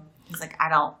 So he's like, I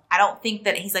don't think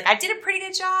that, he's like, I did a pretty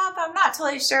good job. I'm not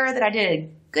totally sure that I did a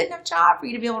good enough job for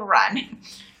you to be able to run.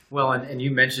 Well, and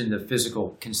you mentioned the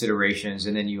physical considerations,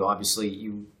 and then you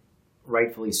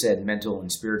rightfully said mental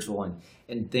and spiritual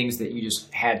and things that you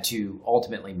just had to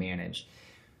ultimately manage.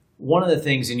 One of the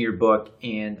things in your book,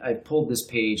 and I pulled this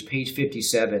page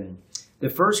 57, the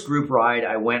first group ride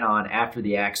I went on after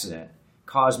the accident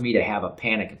caused me to have a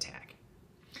panic attack.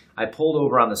 I pulled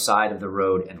over on the side of the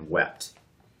road and wept.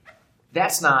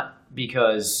 That's not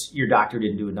because your doctor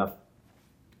didn't do enough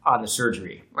on the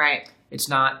surgery. Right. It's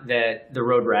not that the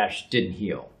road rash didn't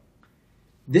heal.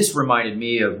 This reminded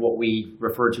me of what we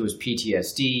refer to as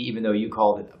PTSD, even though you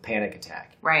called it a panic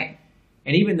attack. Right.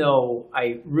 And even though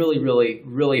I really, really,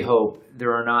 really hope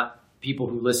there are not people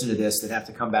who listen to this that have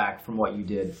to come back from what you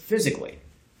did physically,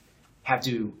 have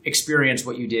to experience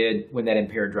what you did when that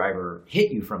impaired driver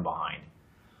hit you from behind,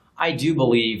 I do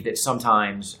believe that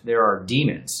sometimes there are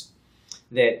demons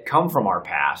that come from our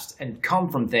past and come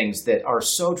from things that are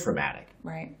so traumatic.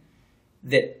 Right.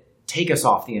 That take us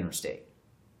off the interstate.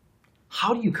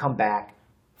 How do you come back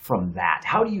from that?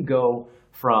 How do you go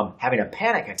from having a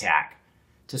panic attack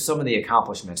to some of the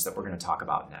accomplishments that we're going to talk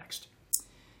about next?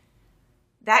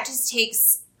 That just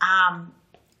takes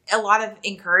a lot of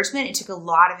encouragement. It took a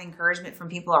lot of encouragement from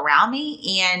people around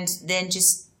me, and then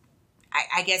just,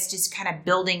 I guess, just kind of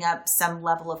building up some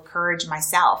level of courage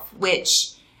myself,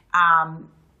 which,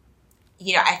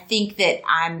 I think that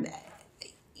I've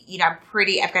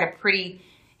got a pretty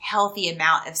healthy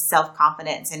amount of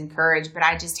self-confidence and courage, but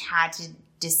I just had to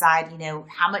decide,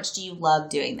 how much do you love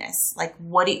doing this? Like,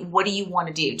 what do you want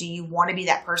to do? Do you want to be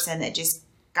that person that just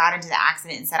got into the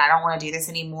accident and said, I don't want to do this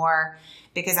anymore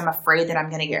because I'm afraid that I'm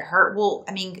going to get hurt? Well,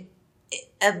 I mean,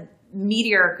 a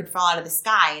meteor could fall out of the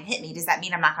sky and hit me. Does that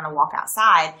mean I'm not going to walk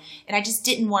outside? And I just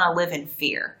didn't want to live in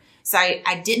fear. So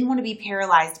I didn't want to be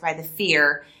paralyzed by the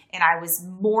fear. And I was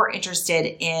more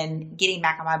interested in getting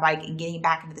back on my bike and getting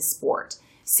back into the sport.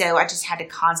 So I just had to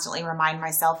constantly remind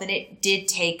myself, and it did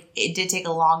take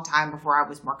a long time before I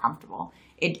was more comfortable.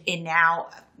 And now,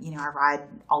 I ride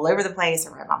all over the place. I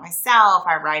ride by myself.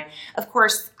 Of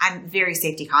course, I'm very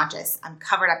safety conscious. I'm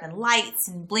covered up in lights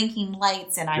and blinking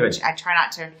lights, and I try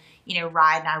not to,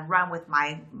 ride, and I run with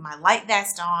my light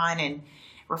vest on and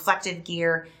reflective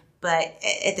gear. But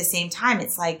at the same time,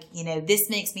 it's like, this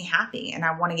makes me happy, and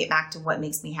I want to get back to what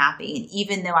makes me happy. And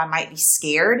even though I might be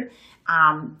scared,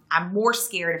 I'm more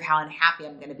scared of how unhappy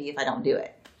I'm going to be if I don't do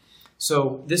it.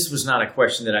 So this was not a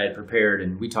question that I had prepared,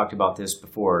 and we talked about this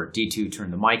before D2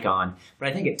 turned the mic on, but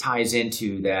I think it ties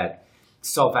into that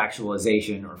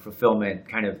self-actualization or fulfillment,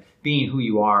 kind of being who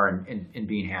you are and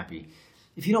being happy.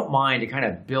 If you don't mind to kind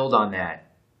of build on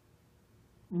that,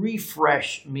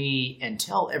 refresh me and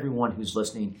tell everyone who's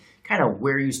listening kind of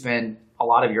where you spend a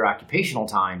lot of your occupational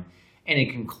time and a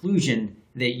conclusion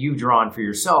that you've drawn for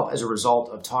yourself as a result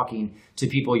of talking to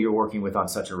people you're working with on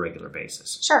such a regular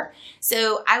basis. Sure.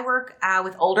 So I work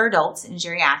with older adults in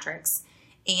geriatrics.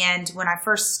 And when I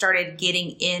first started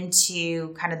getting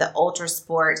into kind of the ultra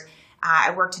sport,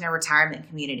 I worked in a retirement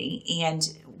community. And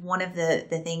one of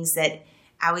the things that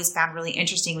I always found really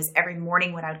interesting was every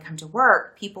morning when I would come to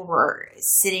work, people were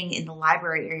sitting in the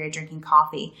library area drinking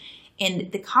coffee.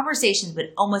 And the conversations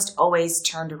would almost always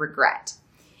turn to regret.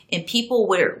 And people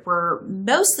were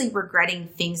mostly regretting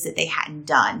things that they hadn't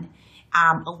done.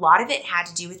 A lot of it had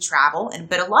to do with travel,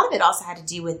 but a lot of it also had to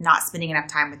do with not spending enough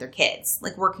time with their kids,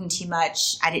 like working too much.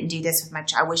 I didn't do this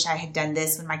with I wish I had done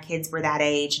this when my kids were that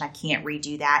age, and I can't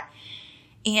redo that.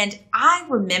 And I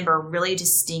remember really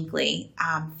distinctly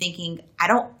thinking, I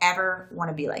don't ever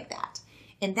want to be like that.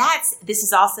 And this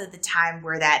is also the time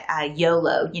where that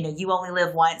YOLO, you only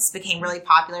live once, became really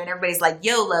popular, and everybody's like,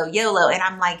 YOLO, YOLO. And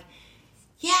I'm like,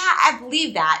 yeah, I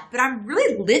believe that, but I'm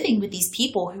really living with these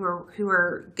people who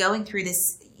are going through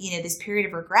this, this period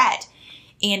of regret.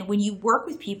 And when you work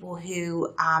with people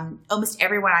who, almost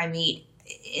everyone I meet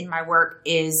in my work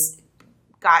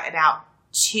got about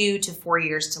 2 to 4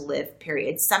 years to live,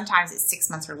 period. Sometimes it's 6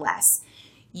 months or less.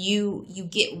 you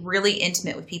get really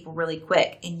intimate with people really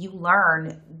quick, and you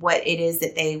learn what it is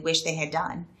that they wish they had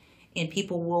done. And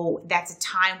that's a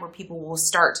time where people will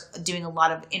start doing a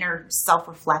lot of inner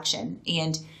self-reflection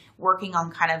and working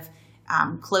on kind of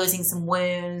closing some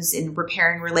wounds and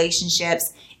repairing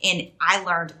relationships. And I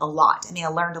learned a lot. I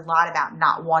learned a lot about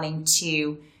not wanting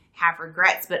to have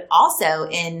regrets, but also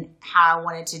in how I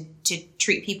wanted to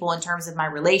treat people in terms of my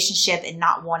relationship, and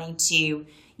not wanting to,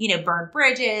 burn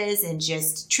bridges and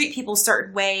just treat people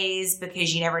certain ways,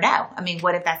 because you never know.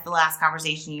 What if that's the last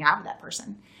conversation you have with that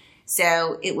person?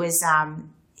 So it was,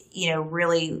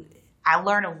 really, I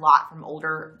learned a lot from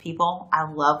older people. I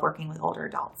love working with older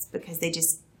adults because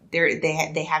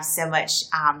they have so much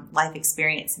life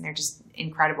experience, and they're just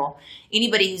incredible.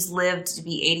 Anybody who's lived to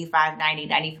be 85, 90,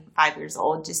 95 years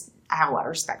old, I have a lot of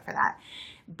respect for that.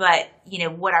 But,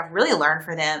 what I've really learned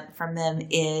from them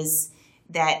is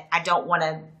that I don't want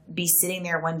to be sitting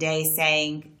there one day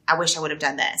saying, I wish I would have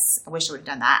done this. I wish I would have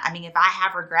done that. If I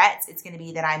have regrets, it's going to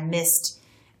be that I missed,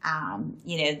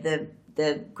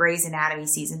 the Grey's Anatomy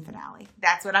season finale.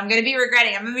 That's what I'm going to be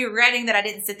regretting. I'm going to be regretting that I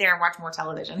didn't sit there and watch more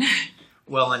television.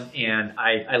 Well, and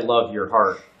I love your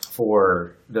heart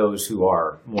for those who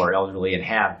are more elderly and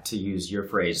have, to use your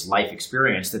phrase, life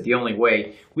experience, that the only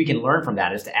way we can learn from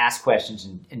that is to ask questions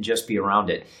and just be around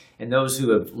it. And those who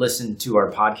have listened to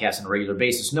our podcast on a regular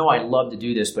basis know I love to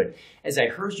do this, but as I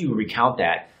heard you recount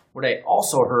that, what I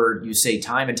also heard you say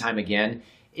time and time again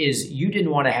is you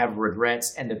didn't want to have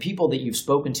regrets, and the people that you've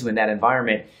spoken to in that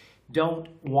environment don't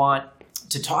want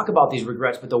to talk about these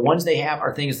regrets, but the ones they have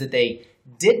are things that they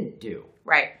didn't do.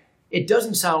 Right. It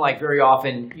doesn't sound like very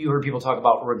often you heard people talk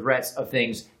about regrets of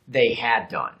things they had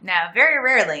done. No, very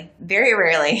rarely. Very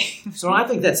rarely. So I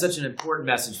think that's such an important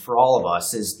message for all of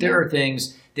us, is there are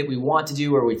things that we want to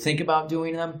do or we think about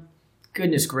doing them.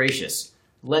 Goodness gracious.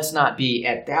 Let's not be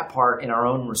at that part in our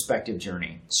own respective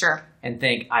journey. Sure. And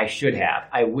think, I should have.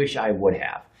 I wish I would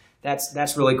have.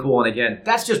 That's really cool. And again,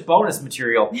 that's just bonus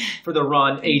material for the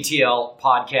Run ATL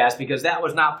podcast, because that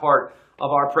was not part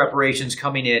of our preparations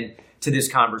coming in to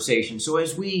this conversation. So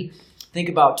as we think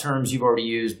about terms you've already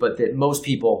used, but that most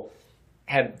people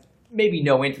have maybe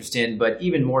no interest in, but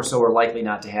even more so are likely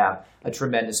not to have a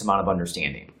tremendous amount of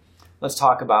understanding. Let's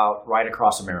talk about Right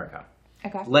Across America.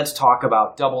 Okay. Let's talk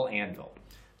about Double Anvil.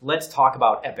 Let's talk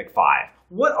about Epic 5.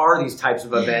 What are these types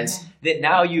of events that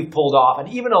now you've pulled off and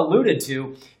even alluded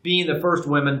to being the first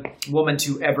woman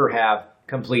to ever have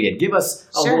completed? Give us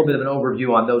a little bit of an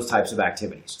overview on those types of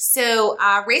activities. So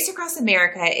Race Across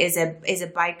America is a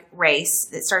bike race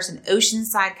that starts in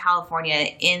Oceanside, California, and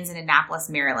ends in Annapolis,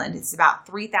 Maryland. It's about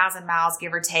 3,000 miles,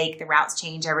 give or take. The routes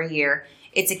change every year.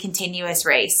 It's a continuous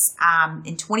race.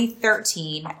 In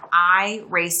 2013, I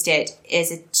raced it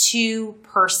as a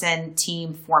two-person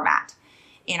team format.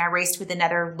 And I raced with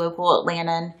another local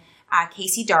Atlantan,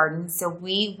 Casey Darden. So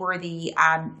we were the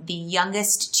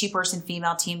youngest two-person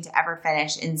female team to ever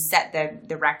finish and set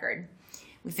the record.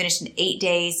 We finished in 8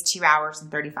 days, 2 hours,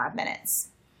 and 35 minutes.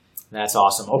 That's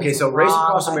awesome. Okay, so Race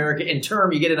Across America, in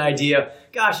term, you get an idea.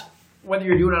 Gosh, whether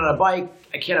you're doing it on a bike,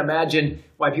 I can't imagine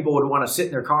why people would want to sit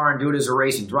in their car and do it as a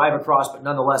race and drive across, but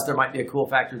nonetheless, there might be a cool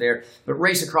factor there. But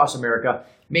Race Across America,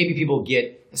 maybe people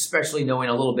get, especially knowing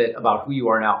a little bit about who you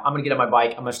are now. I'm going to get on my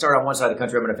bike. I'm going to start on one side of the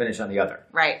country. I'm going to finish on the other.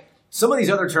 Right. Some of these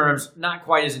other terms, not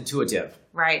quite as intuitive.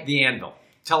 Right. The anvil.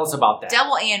 Tell us about that.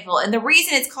 Double anvil. And the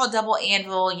reason it's called double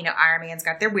anvil, Ironman's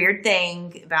got their weird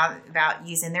thing about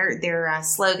using their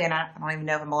slogan. I don't even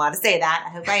know if I'm allowed to say that. I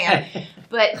hope I am.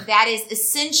 But that is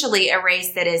essentially a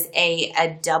race that is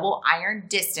a double iron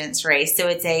distance race. So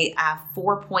it's a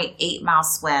 4.8 mile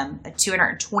swim, a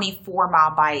 224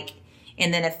 mile bike,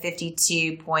 and then a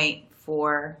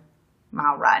 52.4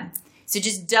 mile run. So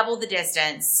just double the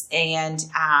distance and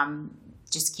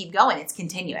just keep going. It's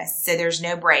continuous. So there's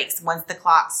no breaks. Once the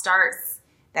clock starts,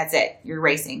 that's it. You're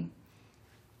racing.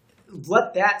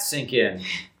 Let that sink in,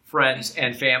 friends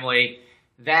and family.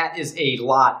 That is a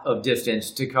lot of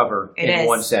distance to cover in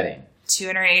one setting.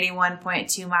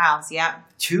 281.2 miles. Yep.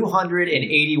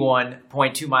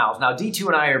 281.2 miles. Now, D2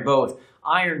 and I are both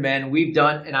Ironmen. We've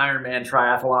done an Ironman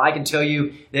triathlon. I can tell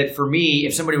you that for me,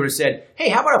 if somebody would have said, hey,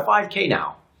 how about a 5K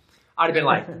now? I'd have been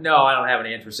like, no, I don't have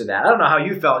any interest in that. I don't know how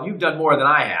you felt. You've done more than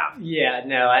I have. Yeah,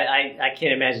 no, I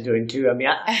can't imagine doing two.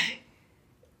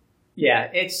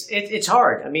 It's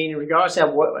hard. Regardless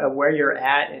of where you're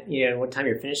at, what time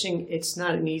you're finishing, it's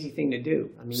not an easy thing to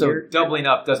do. So doubling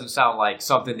up doesn't sound like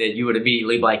something that you would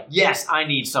immediately be like, yes, I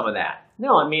need some of that.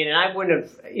 No, and I wouldn't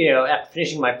have, after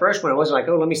finishing my first one, it wasn't like,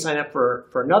 oh, let me sign up for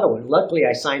another one. Luckily,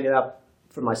 I signed it up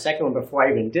for my second one before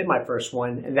I even did my first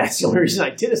one, and that's the only reason I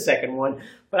did a second one.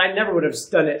 But I never would have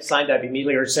signed up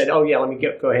immediately or said, "Oh yeah, let me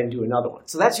go ahead and do another one."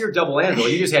 So that's your double anvil.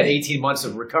 You just had 18 months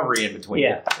of recovery in between.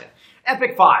 Yeah.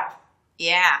 Epic 5.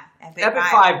 Yeah, Epic Epic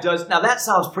 5 does. Now that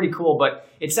sounds pretty cool, but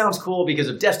it sounds cool because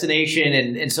of destination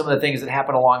and some of the things that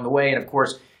happen along the way, and of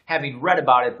course having read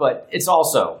about it. But it's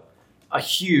also a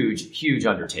huge, huge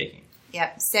undertaking.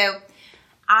 Yep. So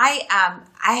I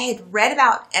had read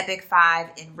about Epic 5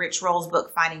 in Rich Roll's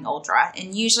book Finding Ultra,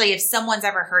 and usually if someone's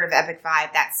ever heard of Epic 5,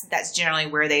 that's generally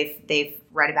where they've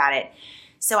read about it.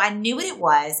 So I knew what it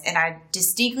was, and I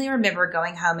distinctly remember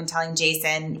going home and telling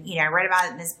Jason, I read about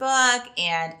it in this book,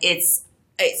 and it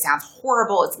sounds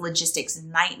horrible. It's a logistics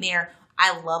nightmare.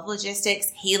 I love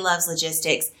logistics. He loves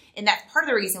logistics, and that's part of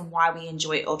the reason why we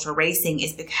enjoy ultra racing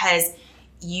is because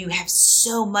you have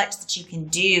so much that you can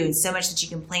do and so much that you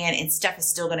can plan, and stuff is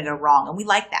still going to go wrong. And we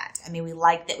like that. I mean, we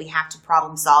like that we have to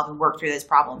problem solve and work through those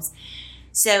problems.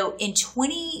 So in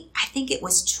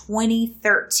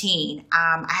 2013,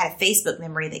 I had a Facebook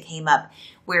memory that came up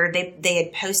where they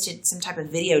had posted some type of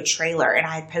video trailer, and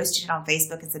I had posted it on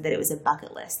Facebook and said that it was a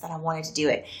bucket list, that I wanted to do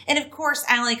it. And of course,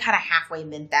 I only kind of halfway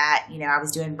meant that. I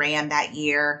was doing RAM that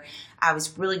year. I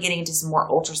was really getting into some more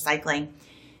ultra cycling.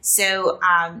 So,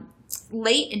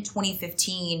 late in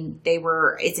 2015,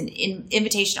 it's an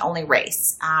invitation only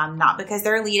race, not because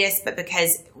they're elitist, but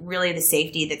because really the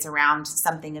safety that's around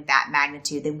something of that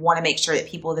magnitude. They want to make sure that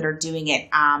people that are doing it,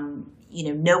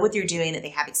 know what they're doing, that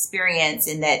they have experience,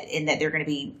 and that they're going to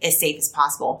be as safe as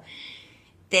possible.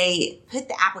 They put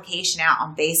the application out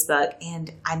on Facebook,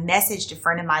 and I messaged a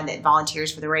friend of mine that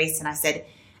volunteers for the race, and I said,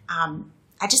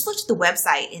 I just looked at the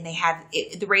website, and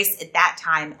the race at that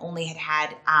time only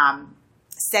had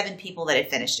 7 people that had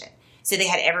finished it. So they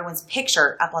had everyone's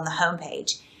picture up on the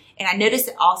homepage. And I noticed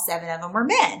that all 7 of them were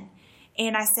men.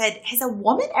 And I said, has a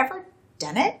woman ever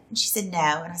done it? And she said,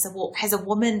 no. And I said, well, has a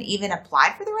woman even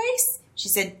applied for the race? She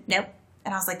said, nope.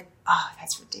 And I was like, oh,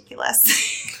 that's ridiculous.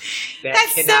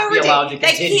 That cannot be allowed to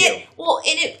continue. Well,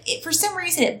 and it for some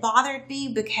reason it bothered me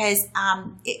because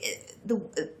the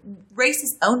race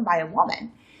is owned by a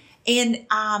woman. And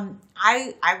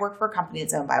I work for a company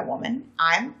that's owned by a woman.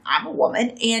 I'm a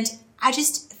woman, and I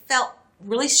just felt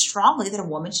really strongly that a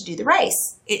woman should do the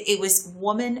race. It was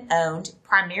woman owned,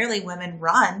 primarily women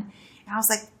run, and I was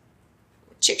like,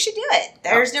 chick should do it.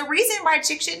 There's no reason why a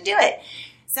chick shouldn't do it.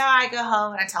 So I go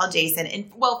home and I tell Jason,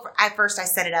 and at first I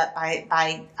set it up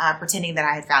by pretending that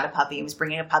I had found a puppy and was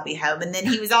bringing a puppy home, and then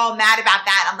he was all mad about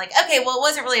that. I'm like, okay, well, it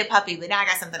wasn't really a puppy, but now I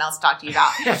got something else to talk to you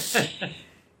about.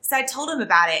 So I told him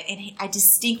about it, and I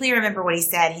distinctly remember what he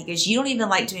said. He goes, you don't even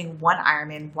like doing 1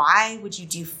 Ironman. Why would you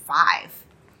do 5?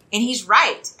 And he's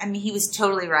right. I mean, he was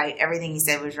totally right. Everything he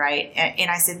said was right. And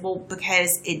I said, well,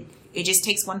 because it just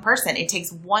takes one person. It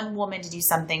takes one woman to do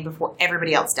something before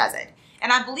everybody else does it.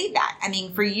 And I believe that. I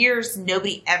mean, for years,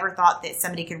 nobody ever thought that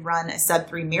somebody could run a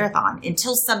sub-3 marathon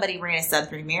until somebody ran a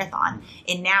sub-3 marathon.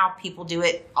 And now people do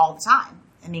it all the time.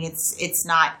 I mean, it's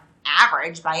not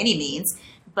average by any means.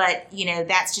 But,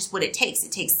 that's just what it takes.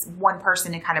 It takes one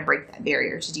person to kind of break that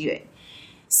barrier to do it.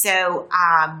 So,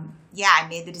 I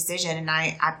made the decision and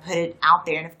I put it out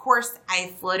there. And of course,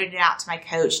 I floated it out to my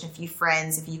coach and a few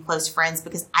close friends,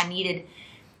 because part of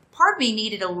me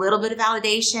needed a little bit of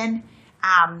validation.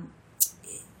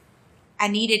 I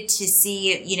needed to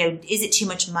see, is it too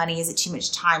much money? Is it too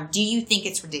much time? Do you think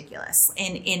it's ridiculous?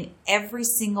 And every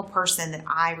single person that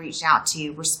I reached out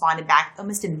to responded back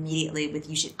almost immediately with,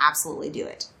 you should absolutely do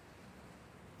it.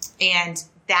 And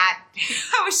that,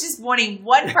 I was just wanting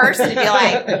one person to be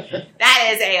like,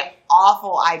 that is a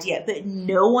awful idea. But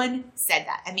no one said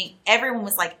that. I mean, everyone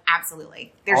was like,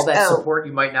 absolutely. All that support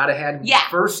you might not have had when you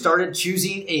first started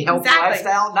choosing a healthy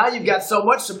lifestyle. Now you've got so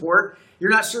much support. You're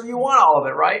not sure you want all of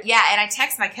it, right? Yeah, and I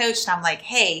text my coach, and I'm like,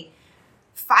 hey,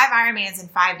 5 Ironmans in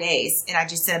 5 days. And I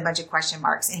just sent a bunch of question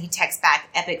marks. And he texts back,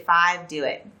 Epic 5, do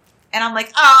it. And I'm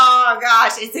like, oh,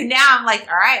 gosh. And so now I'm like,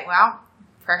 all right, well,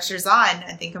 pressure's on.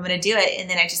 I think I'm going to do it. And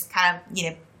then I just kind of,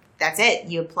 that's it.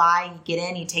 You apply, you get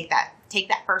in, you take that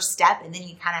first step, and then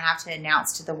you kind of have to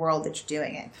announce to the world that you're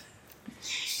doing it.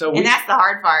 And that's the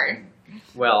hard part.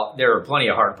 Well, there are plenty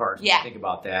of hard parts when you think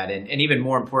about that. And even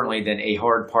more importantly than a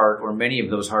hard part, or many of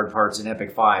those hard parts in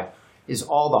Epic 5, is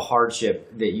all the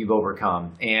hardship that you've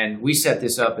overcome. And we set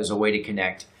this up as a way to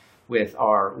connect with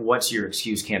our What's Your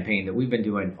Excuse campaign that we've been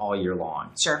doing all year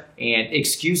long. Sure. And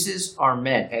excuses are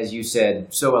meant, as you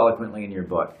said so eloquently in your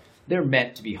book, they're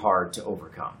meant to be hard to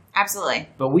overcome. Absolutely.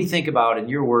 But we think about, and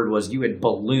your word was, you had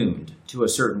ballooned to a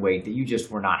certain weight that you just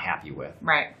were not happy with.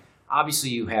 Right. Obviously,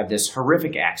 you have this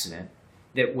horrific accident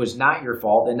that was not your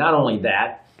fault. And not only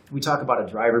that, we talk about a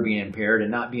driver being impaired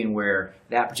and not being where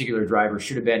that particular driver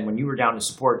should have been when you were down to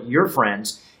support your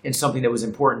friends in something that was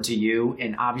important to you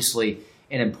and obviously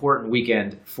an important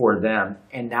weekend for them,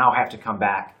 and now have to come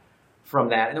back from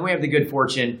that. And then we have the good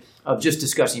fortune of just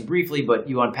discussing briefly, but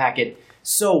you unpack it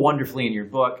so wonderfully in your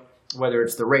book, whether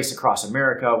it's the race across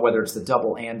America, whether it's the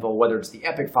double anvil, whether it's the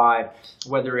Epic Five,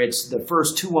 whether it's the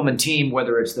first two-woman team,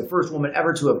 whether it's the first woman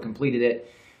ever to have completed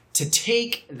it. To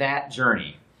take that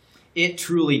journey, it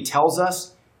truly tells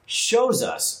us, shows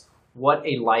us what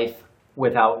a life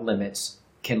without limits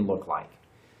can look like.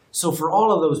 So for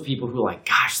all of those people who are like,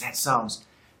 gosh, that sounds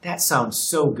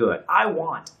so good. I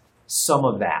want some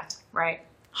of that. Right.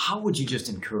 How would you just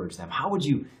encourage them? How would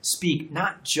you speak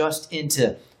not just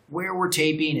into where we're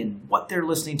taping and what they're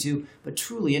listening to, but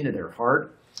truly into their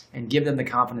heart and give them the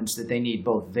confidence that they need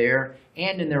both there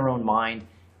and in their own mind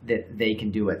that they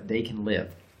can do it. They can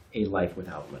live a life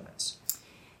without limits.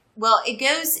 Well,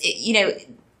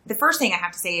 the first thing I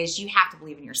have to say is you have to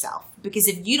believe in yourself, because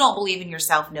if you don't believe in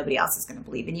yourself, nobody else is going to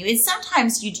believe in you. And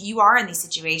sometimes you are in these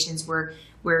situations where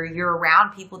you're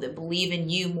around people that believe in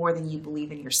you more than you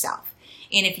believe in yourself.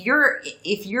 And if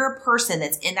you're a person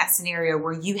that's in that scenario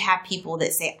where you have people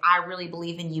that say, I really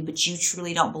believe in you, but you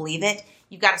truly don't believe it,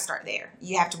 you've got to start there.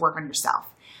 You have to work on yourself.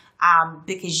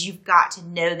 Because you've got to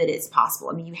know that it's possible.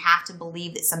 I mean, you have to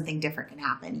believe that something different can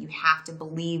happen. You have to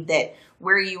believe that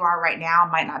where you are right now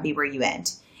might not be where you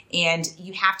end. And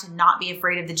you have to not be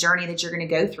afraid of the journey that you're going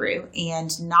to go through and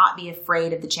not be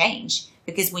afraid of the change.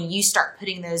 Because when you start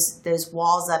putting those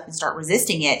walls up and start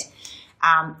resisting it,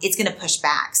 it's going to push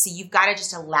back. So you've got to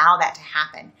just allow that to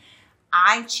happen.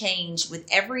 I change with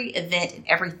every event and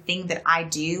everything that I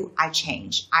do. I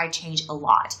change a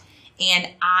lot. And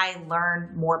I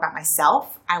learn more about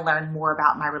myself. I learn more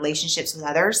about my relationships with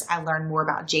others. I learn more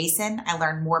about Jason. I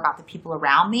learn more about the people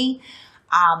around me.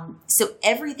 So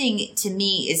everything to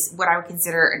me is what I would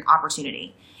consider an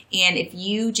opportunity. And if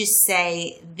you just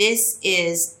say, this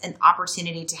is an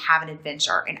opportunity to have an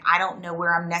adventure, and I don't know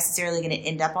where I'm necessarily going to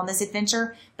end up on this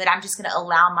adventure, but I'm just going to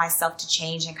allow myself to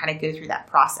change and kind of go through that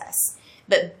process.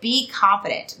 But be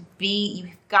confident. You've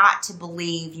got to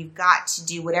believe. You've got to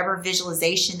do whatever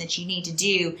visualization that you need to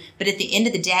do. But at the end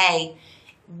of the day,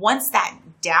 once that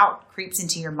doubt creeps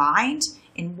into your mind,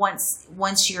 and once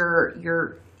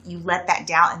you let that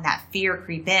doubt and that fear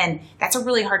creep in, that's a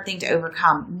really hard thing to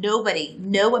overcome. No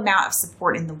amount of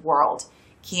support in the world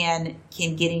can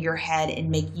get in your head and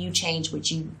make you change what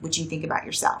you think about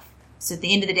yourself. So at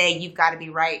the end of the day, you've got to be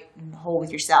right and whole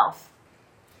with yourself.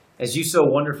 As you so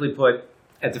wonderfully put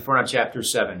at the front of chapter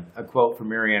 7, a quote from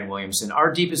Marianne Williamson: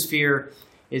 our deepest fear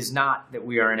is not that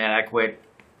we are inadequate.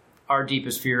 Our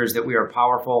deepest fear is that we are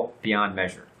powerful beyond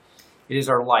measure. It is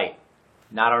our light,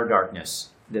 not our darkness,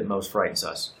 that most frightens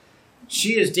us.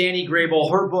 She is Dani Grabol.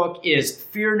 Her book is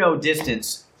Fear No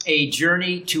Distance, A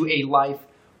Journey to a Life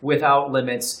Without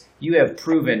Limits. You have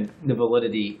proven the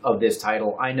validity of this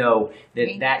title. I know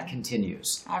that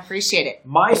continues. I appreciate it.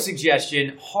 My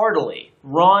suggestion, heartily,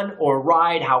 run or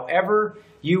ride, however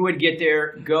you would get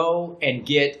there, go and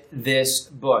get this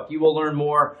book. You will learn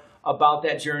more about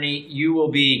that journey. You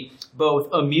will be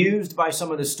both amused by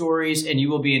some of the stories, and you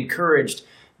will be encouraged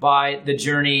by the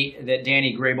journey that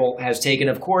Dani Grabol has taken.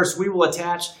 Of course, we will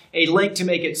attach a link to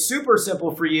make it super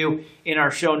simple for you in our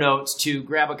show notes to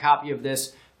grab a copy of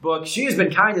this book. She has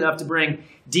been kind enough to bring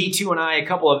D2 and I a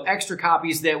couple of extra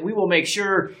copies that we will make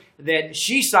sure that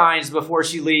she signs before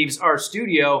she leaves our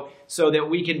studio, so that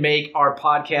we can make our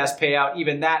podcast payout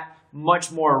even that much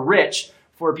more rich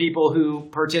for people who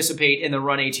participate in the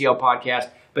Run ATL podcast.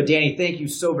 But Dani, thank you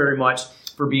so very much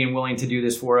for being willing to do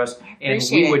this for us. And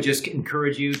we would just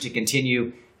encourage you to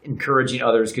continue encouraging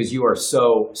others, because you are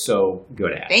so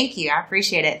good at it. Thank you. I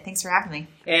appreciate it. Thanks for having me.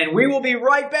 And we will be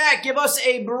right back. Give us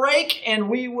a break, and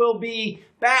we will be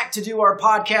back to do our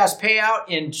podcast payout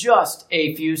in just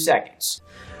a few seconds.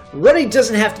 Running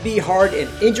doesn't have to be hard, and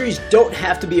injuries don't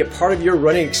have to be a part of your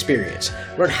running experience.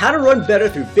 Learn how to run better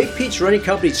through Big Peach Running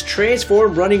Company's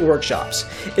Transform Running Workshops.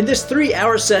 In this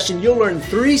 3-hour session, you'll learn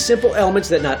 3 simple elements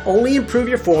that not only improve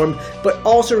your form, but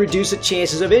also reduce the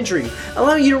chances of injury,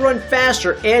 allowing you to run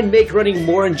faster and make running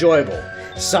more enjoyable.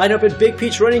 Sign up at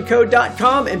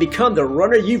BigPeachRunningCo.com and become the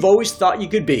runner you've always thought you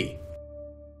could be.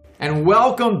 And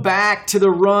welcome back to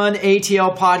the Run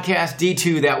ATL podcast.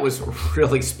 D2, that was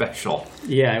really special.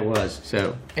 Yeah, it was.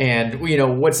 And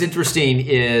what's interesting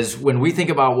is when we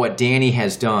think about what Dani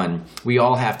has done, we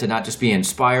all have to not just be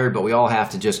inspired, but we all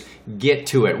have to just get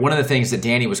to it. One of the things that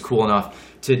Dani was cool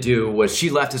enough to do was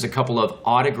she left us a couple of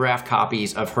autographed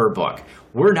copies of her book.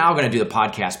 We're now going to do the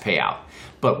podcast payout,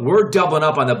 but we're doubling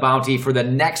up on the bounty for the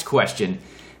next question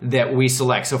that we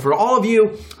select. So for all of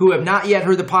you who have not yet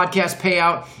heard the podcast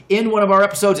payout in one of our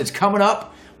episodes, it's coming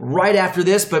up right after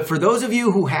this. But for those of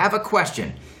you who have a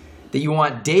question that you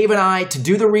want Dave and I to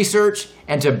do the research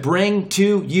and to bring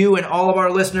to you and all of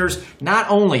our listeners, not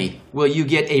only will you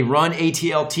get a Run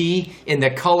ATLT in the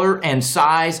color and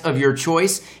size of your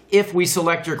choice if we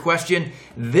select your question,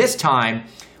 this time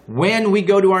when we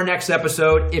go to our next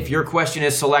episode, if your question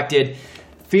is selected,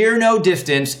 Fear No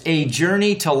Distance, A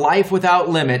Journey to Life Without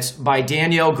Limits by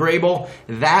Dani Grabol.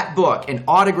 That book, an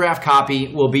autographed copy,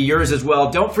 will be yours as well.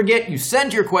 Don't forget, you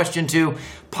send your question to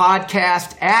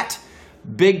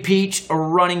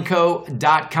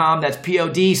podcast@bigpeachrunningco.com. That's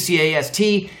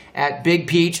PODCAST at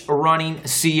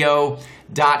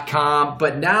bigpeachrunningco.com.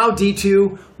 But now,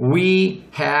 D2, we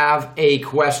have a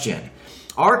question.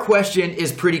 Our question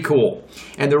is pretty cool.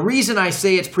 And the reason I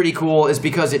say it's pretty cool is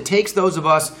because it takes those of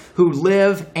us who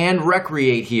live and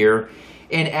recreate here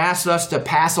and asks us to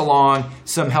pass along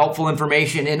some helpful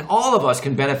information. And all of us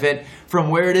can benefit from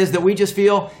where it is that we just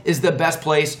feel is the best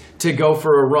place to go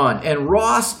for a run. And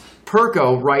Ross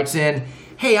Perko writes in,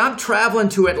 hey, I'm traveling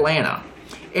to Atlanta.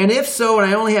 And if so,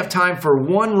 and I only have time for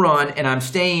one run and I'm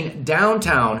staying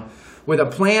downtown with a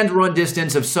planned run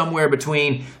distance of somewhere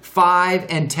between 5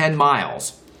 and 10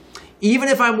 miles. Even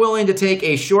if I'm willing to take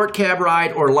a short cab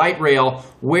ride or light rail,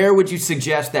 where would you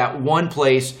suggest that one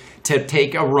place to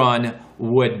take a run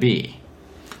would be?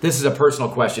 This is a personal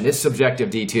question. It's subjective,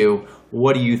 D2.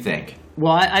 What do you think?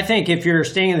 Well, I think if you're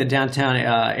staying in the downtown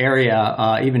area,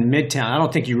 even Midtown, I don't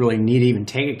think you really need to even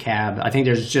take a cab. I think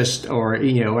there's just, or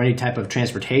any type of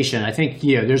transportation. I think,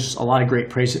 there's a lot of great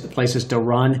places to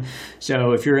run.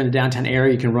 So if you're in the downtown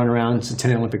area, you can run around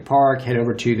Centennial Olympic Park, head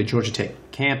over to the Georgia Tech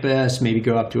campus, maybe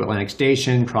go up to Atlantic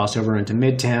Station, cross over into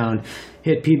Midtown,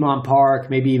 hit Piedmont Park,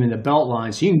 maybe even the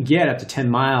Beltline. So you can get up to 10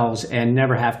 miles and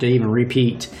never have to even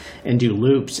repeat and do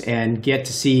loops and get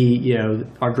to see,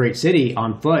 our great city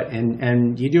on foot.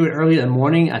 And you do it early in the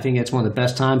morning. I think it's one of the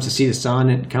best times to see the sun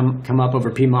and come up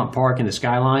over Piedmont Park and the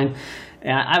skyline.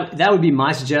 And that would be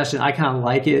my suggestion. I kind of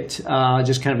like it,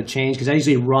 just kind of a change, because I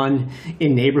usually run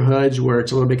in neighborhoods where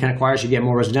it's a little bit kind of quiet, so you get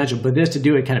more residential. But this, to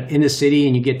do it kind of in the city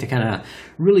and you get to kind of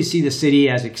really see the city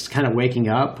as it's kind of waking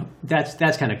up,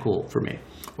 that's kind of cool for me.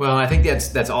 Well, I think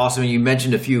that's awesome. You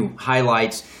mentioned a few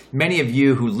highlights. Many of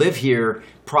you who live here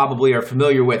probably are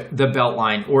familiar with the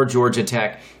Beltline or Georgia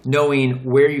Tech, knowing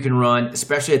where you can run,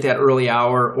 especially at that early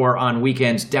hour or on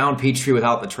weekends, down Peachtree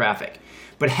without the traffic.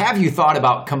 But have you thought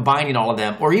about combining all of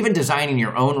them or even designing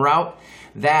your own route?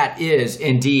 That is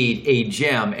indeed a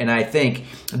gem, and I think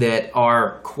that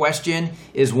our question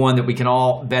is one that we can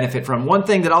all benefit from. One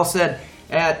thing that I'll say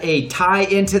at a tie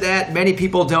into that, many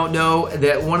people don't know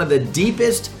that one of the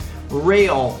deepest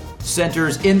rail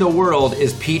centers in the world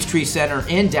is Peachtree Center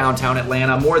in downtown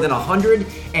Atlanta, more than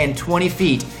 120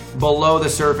 feet below the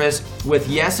surface, with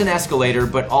an escalator,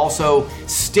 but also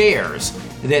stairs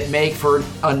that make for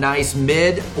a nice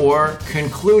mid or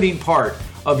concluding part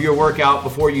of your workout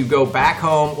before you go back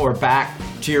home or back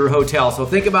to your hotel. So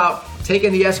think about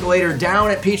taking the escalator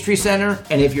down at Peachtree Center,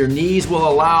 and if your knees will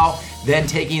allow, then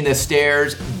taking the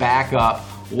stairs back up.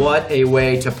 What a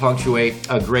way to punctuate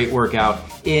a great workout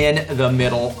in the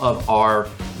middle of our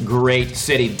great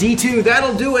city. D2,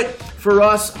 that'll do it for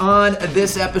us on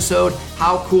this episode.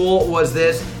 How cool was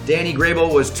this? Dani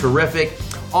Grabol was terrific.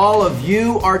 All of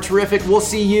you are terrific. We'll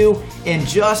see you in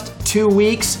just 2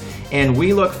 weeks, and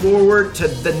we look forward to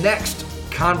the next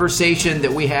conversation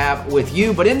that we have with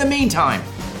you. But in the meantime,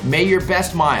 may your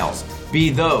best miles be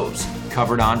those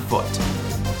covered on foot.